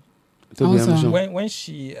Toby. Also. When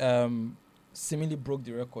she seemingly broke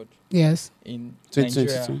the record Yes. in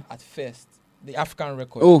 2022. Nigeria at first, the African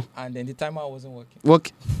record. Oh. And then the timer wasn't working.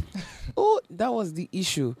 Work. Oh, that was the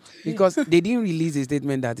issue because they didn't release a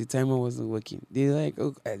statement that the timer wasn't working. They like,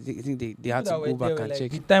 oh, I think they had to People that go were back there were and like,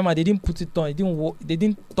 check. the timer, they didn't put it on. It didn't work. They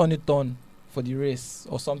didn't turn it on for the race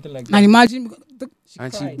or something like that. And imagine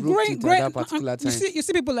And she cried. broke it at that particular time. You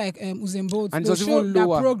see people like Usain Bolt, And it they was show even their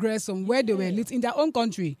lower. progress from where they were lit in their own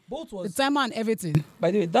country, Both the was, timer and everything.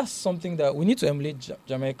 by the way, that's something that we need to emulate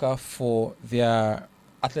Jamaica for their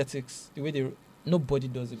athletics. The way nobody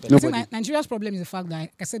does it better. I think Nobody. Nigeria's problem is the fact that,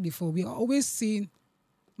 like I said before, we are always seeing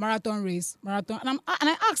marathon, and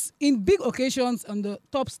I ask in big occasions on the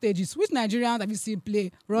top stages, which Nigerians have you seen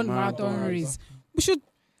run marathon Marathon. race? We should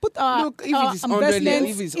put our Look, if it's 100, investments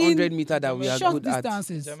if it's in 100 meter that we are short good at,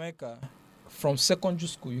 distances. Jamaica, from secondary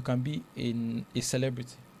school, you can be a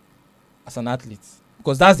celebrity as an athlete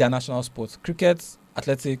because that's their national sport: cricket,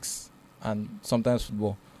 athletics, and sometimes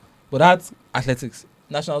football. But that's athletics,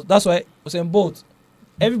 national. That's why Usain Bolt.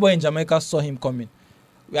 Everybody in Jamaica saw him coming.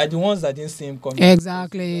 We are the ones that didn't see him coming.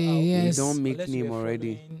 Exactly, Out. yes. They don't make Unless you name were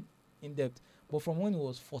already. following in depth. But from when he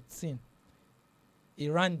was 14, he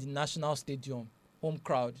ran the national stadium home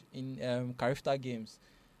crowd in Carifta Games.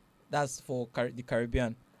 That's for the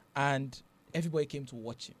Caribbean, and everybody came to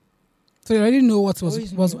watch him. So you already know what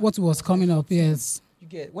Always was knew coming like up. 14. Yes. You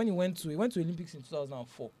get when he went to Olympics in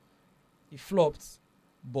 2004. He flopped,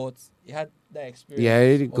 but he had that experience. yeah, I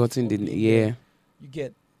already of- got in of the being yeah there. You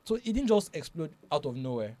get, so it didn't just explode out of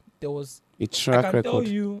nowhere. There was a I track can tell record.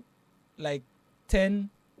 you like 10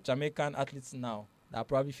 Jamaican athletes now that are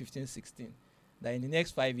probably 15, 16 that in the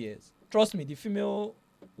next 5 years, trust me, the female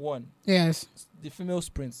Yes.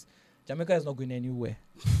 sprints, Jamaica is not going anywhere.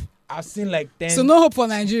 I've seen like 10. So no hope for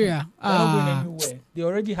Nigeria. They're not going anywhere. They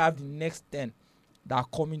already have the next 10 that are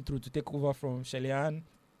coming through to take over from Shelian,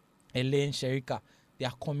 Elaine, Sherika. They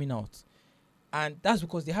are coming out. And that's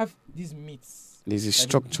because they have these meets. There's a that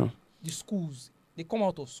structure. The schools, they come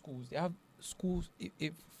out of schools. They have schools,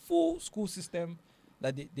 a full school system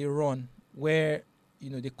that they run where,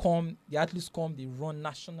 the athletes come, they run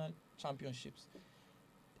national championships.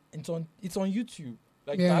 It's on YouTube.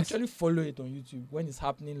 Like you can Yes. actually follow it on YouTube when it's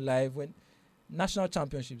happening live. When national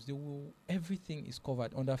championships, everything is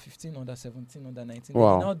covered. Under 15, under 17, under 19.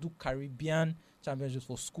 Wow. They now do Caribbean championships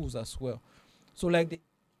for schools as well. So like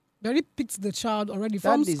They already picked the child already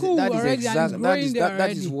from school that is already and exact- it's that growing is there that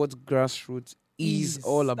is already. what grassroots is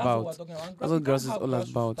all That's about. what we're talking about. That's what You can't grassroots is have all grassroots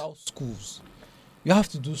about. without schools. You have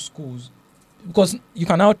to do schools because you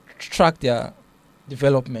can now track their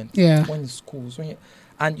development Yeah. when it's schools.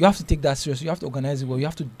 And you have to take that seriously. You have to organize it well. You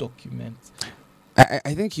have to document.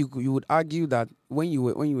 I think you would argue that when you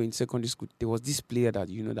were in secondary school, there was this player that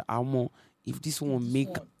the Amo. If this one This make,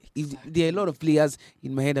 one, if there are a lot of players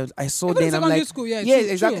in my head, I saw Even them. I'm secondary like, school, yeah, yes,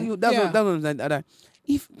 true, exactly. true. That's Yeah. what I'm saying. That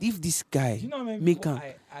if this guy do you know how many make people am,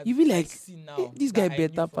 I you be I like, see now this that guy I knew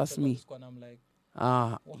better from pass secondary me. school and I'm like,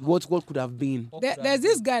 what could have been. There's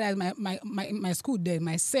this guy that my school there,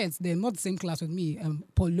 my set, they're not the same class with me.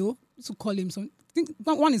 Polo, used to call him some. I think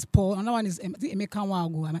one is Paul, another one is I think Emeka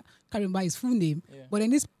Wago. I can't remember his full name. Yeah. But then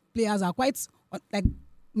these players are quite like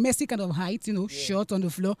Messi kind of height, short on the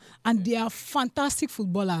floor, and they are fantastic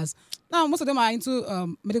footballers. Now most of them are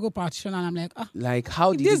into medical practitioner, and I'm like, Like,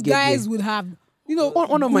 how did these he get guys there? would have,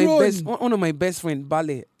 One of grown. my best friend,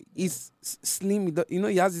 Bale, is slim.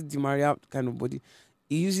 He has this Di Maria kind of body.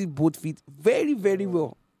 He uses both feet very, very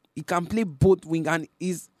well. He can play both wing, and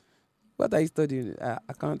is what are you studying? I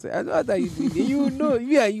can't say. What are you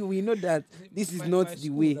doing? We know that this is not my the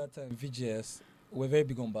school way. That time, VGS, we're very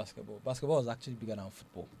big on basketball. Basketball was actually bigger than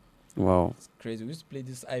football. Wow. It's crazy. We used to play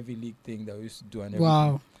this Ivy League thing that we used to do and everything.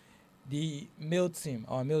 Wow. The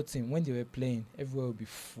our male team, when they were playing, everywhere would be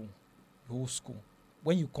full. The whole school.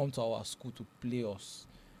 When you come to our school to play us,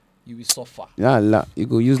 you will suffer. Yeah, you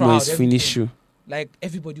go use Crowd, noise finish everything. you. Like,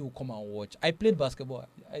 everybody will come and watch. I played basketball.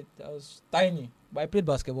 I was tiny, but I played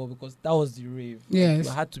basketball because that was the rave. Yes.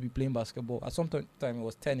 You had to be playing basketball. At some time it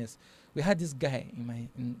was tennis. We had this guy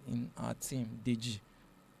in our team, Deji.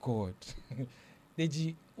 God.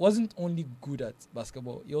 Deji wasn't only good at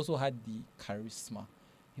basketball, he also had the charisma.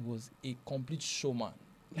 He was a complete showman.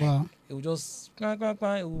 Wow. It would just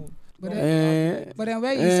it would, But Eh, But then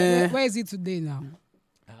where is he today now?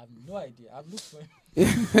 I have no idea. I've looked for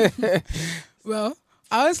him. Well,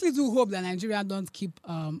 I honestly do hope that Nigeria don't keep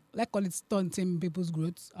call it stunting people's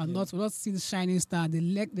growth and Yeah. not see the shining star. The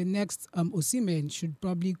next Osimhen should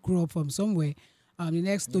probably grow up from somewhere. The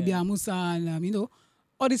next Tobi Yeah. Amusa and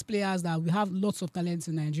all these players that we have lots of talents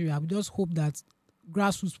in Nigeria. We just hope that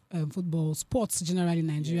grassroots football, sports generally in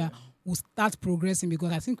Nigeria will start progressing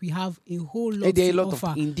because I think we have a whole lot there are a to lot offer.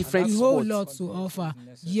 of in And different that's a whole sports. lot to Something offer. is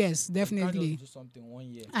necessary. Yes, You can't definitely. just do something 1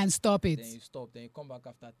 year, And stop it. then you stop, then you come back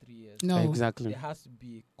after 3 years. No. Exactly. There has to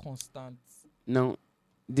be a constant. Now,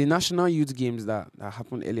 the national youth games that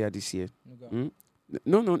happened earlier this year.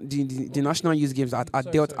 No, the national youth games at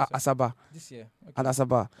Sorry, Delta sorry. Asaba, This year. at Okay.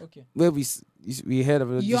 Asaba, Okay. where we heard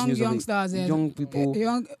about this Young news of it. youngsters, young people,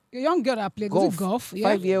 a young girl that played golf, golf.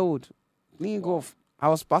 Yeah. 5-year-old playing golf. I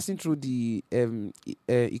was passing through the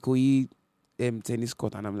Ikoyi tennis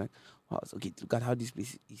court, and I'm like, wow, okay, look at how this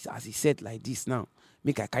place is. As he said like this now,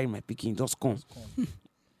 make I carry my picking, just come.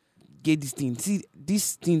 Get this thing. See,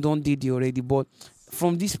 this thing don't did already, but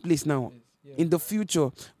from this place now, Yeah. in the future,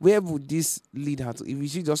 where would this lead her to? If we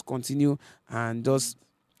should just continue and just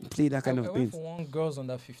play that kind I of went thing. for one girls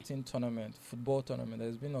under 15 tournament, football tournament that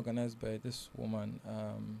has been organized by this woman.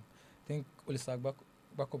 I think Olisa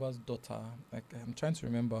Bakoba's daughter. Like, I'm trying to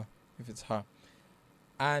remember if it's her.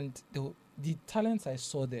 And the talents I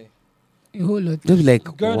saw there. A whole lot. They'll be like,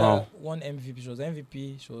 The girl wow. that won MVP. She was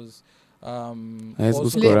MVP. She was High school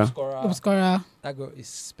also scorer. top Scorer. That girl is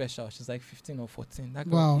special. She's like 15 or 14. That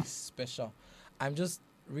girl Wow. is special. I'm just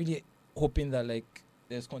really hoping that like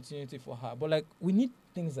there's continuity for her. But like we need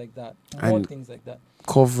things like that. More And- things like that.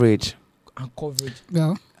 Coverage. And coverage.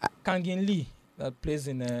 Well, Kangin Lee that plays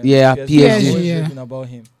in Yeah, PSG. Always Yeah. raving about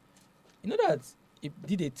him. You know that he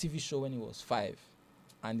did a TV show when he was 5,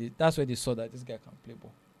 and that's where they saw that this guy can play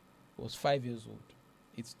ball. He was 5 years old.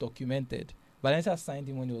 It's documented. Valencia signed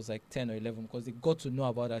him when he was like 10 or 11 because they got to know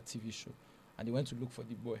about that TV show, and they went to look for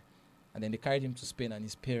the boy, and then they carried him to Spain and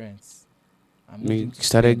his parents. And moved They him to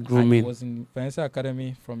started Spain, and grooming. he was in Valencia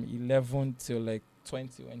Academy from 11 till like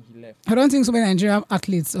 20 when he left. I don't think so many Nigerian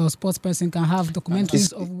athletes or sports person can have documentaries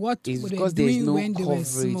It's- of what It's they were because there's doing no when they were coverage.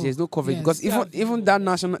 small. There's no coverage Yes. because Yeah, even that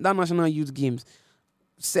national youth games,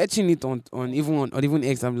 searching it on even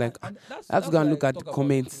X, I'm like, And I have to go and why look I at talk the about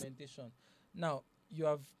comments. documentation. Now, you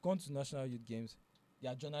have gone to national youth games.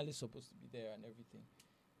 There are journalists supposed to be there and everything.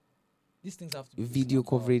 These things have to be video written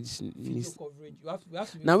about. coverage. Video coverage. We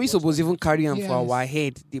have to be Now able we to watch suppose on even YouTube. carry them for Yes. our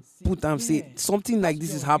head. They See, put them say yeah. something like Has this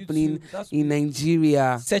to is be on happening YouTube. It has to in be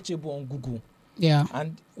Nigeria. searchable on Google. Yeah.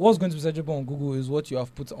 And what's going to be searchable on Google is what you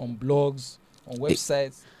have put on blogs, on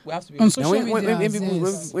websites. We have to be On able to- Now social when media, people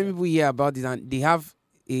yes. when people hear about this and they have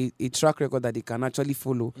a track record that they can actually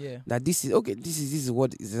follow, yeah. that this is okay, this is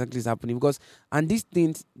what exactly is happening, because and these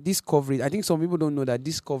things, this coverage, I think some people don't know that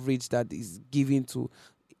this coverage that is given to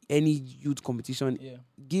any youth competition Yeah.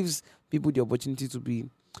 gives people the opportunity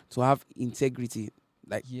to have integrity.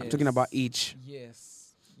 Like I'm talking about age.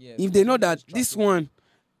 Yes. Yes. If they know Something that is this trackable. one,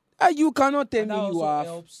 you cannot tell And that me you also are.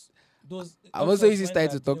 helps those. I'm also using style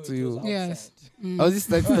to talk to you. Yes. I was just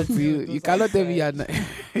trying to talk to you. You cannot tell me you're not.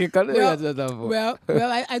 You cannot Well, tell me you're not.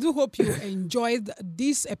 Well, I do hope you enjoyed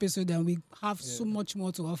this episode, and we have so much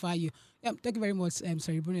more to offer you. Yeah, thank you very much,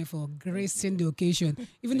 Sorry, Bruno, for gracing the occasion.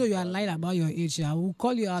 Even though you are lying about your age, I will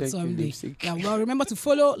call you out Thank you, someday. lipstick. Yeah, well, remember to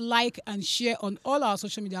follow, like, and share on all our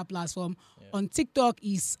social media platforms. On TikTok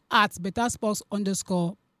is at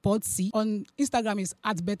bettersports_podc. On Instagram is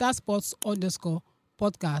at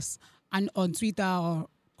bettersports_podcast. And on Twitter, or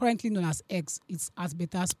currently known as X, it's at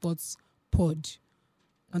bettersportspod.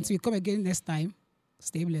 Until we come again next time,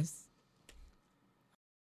 stay blessed.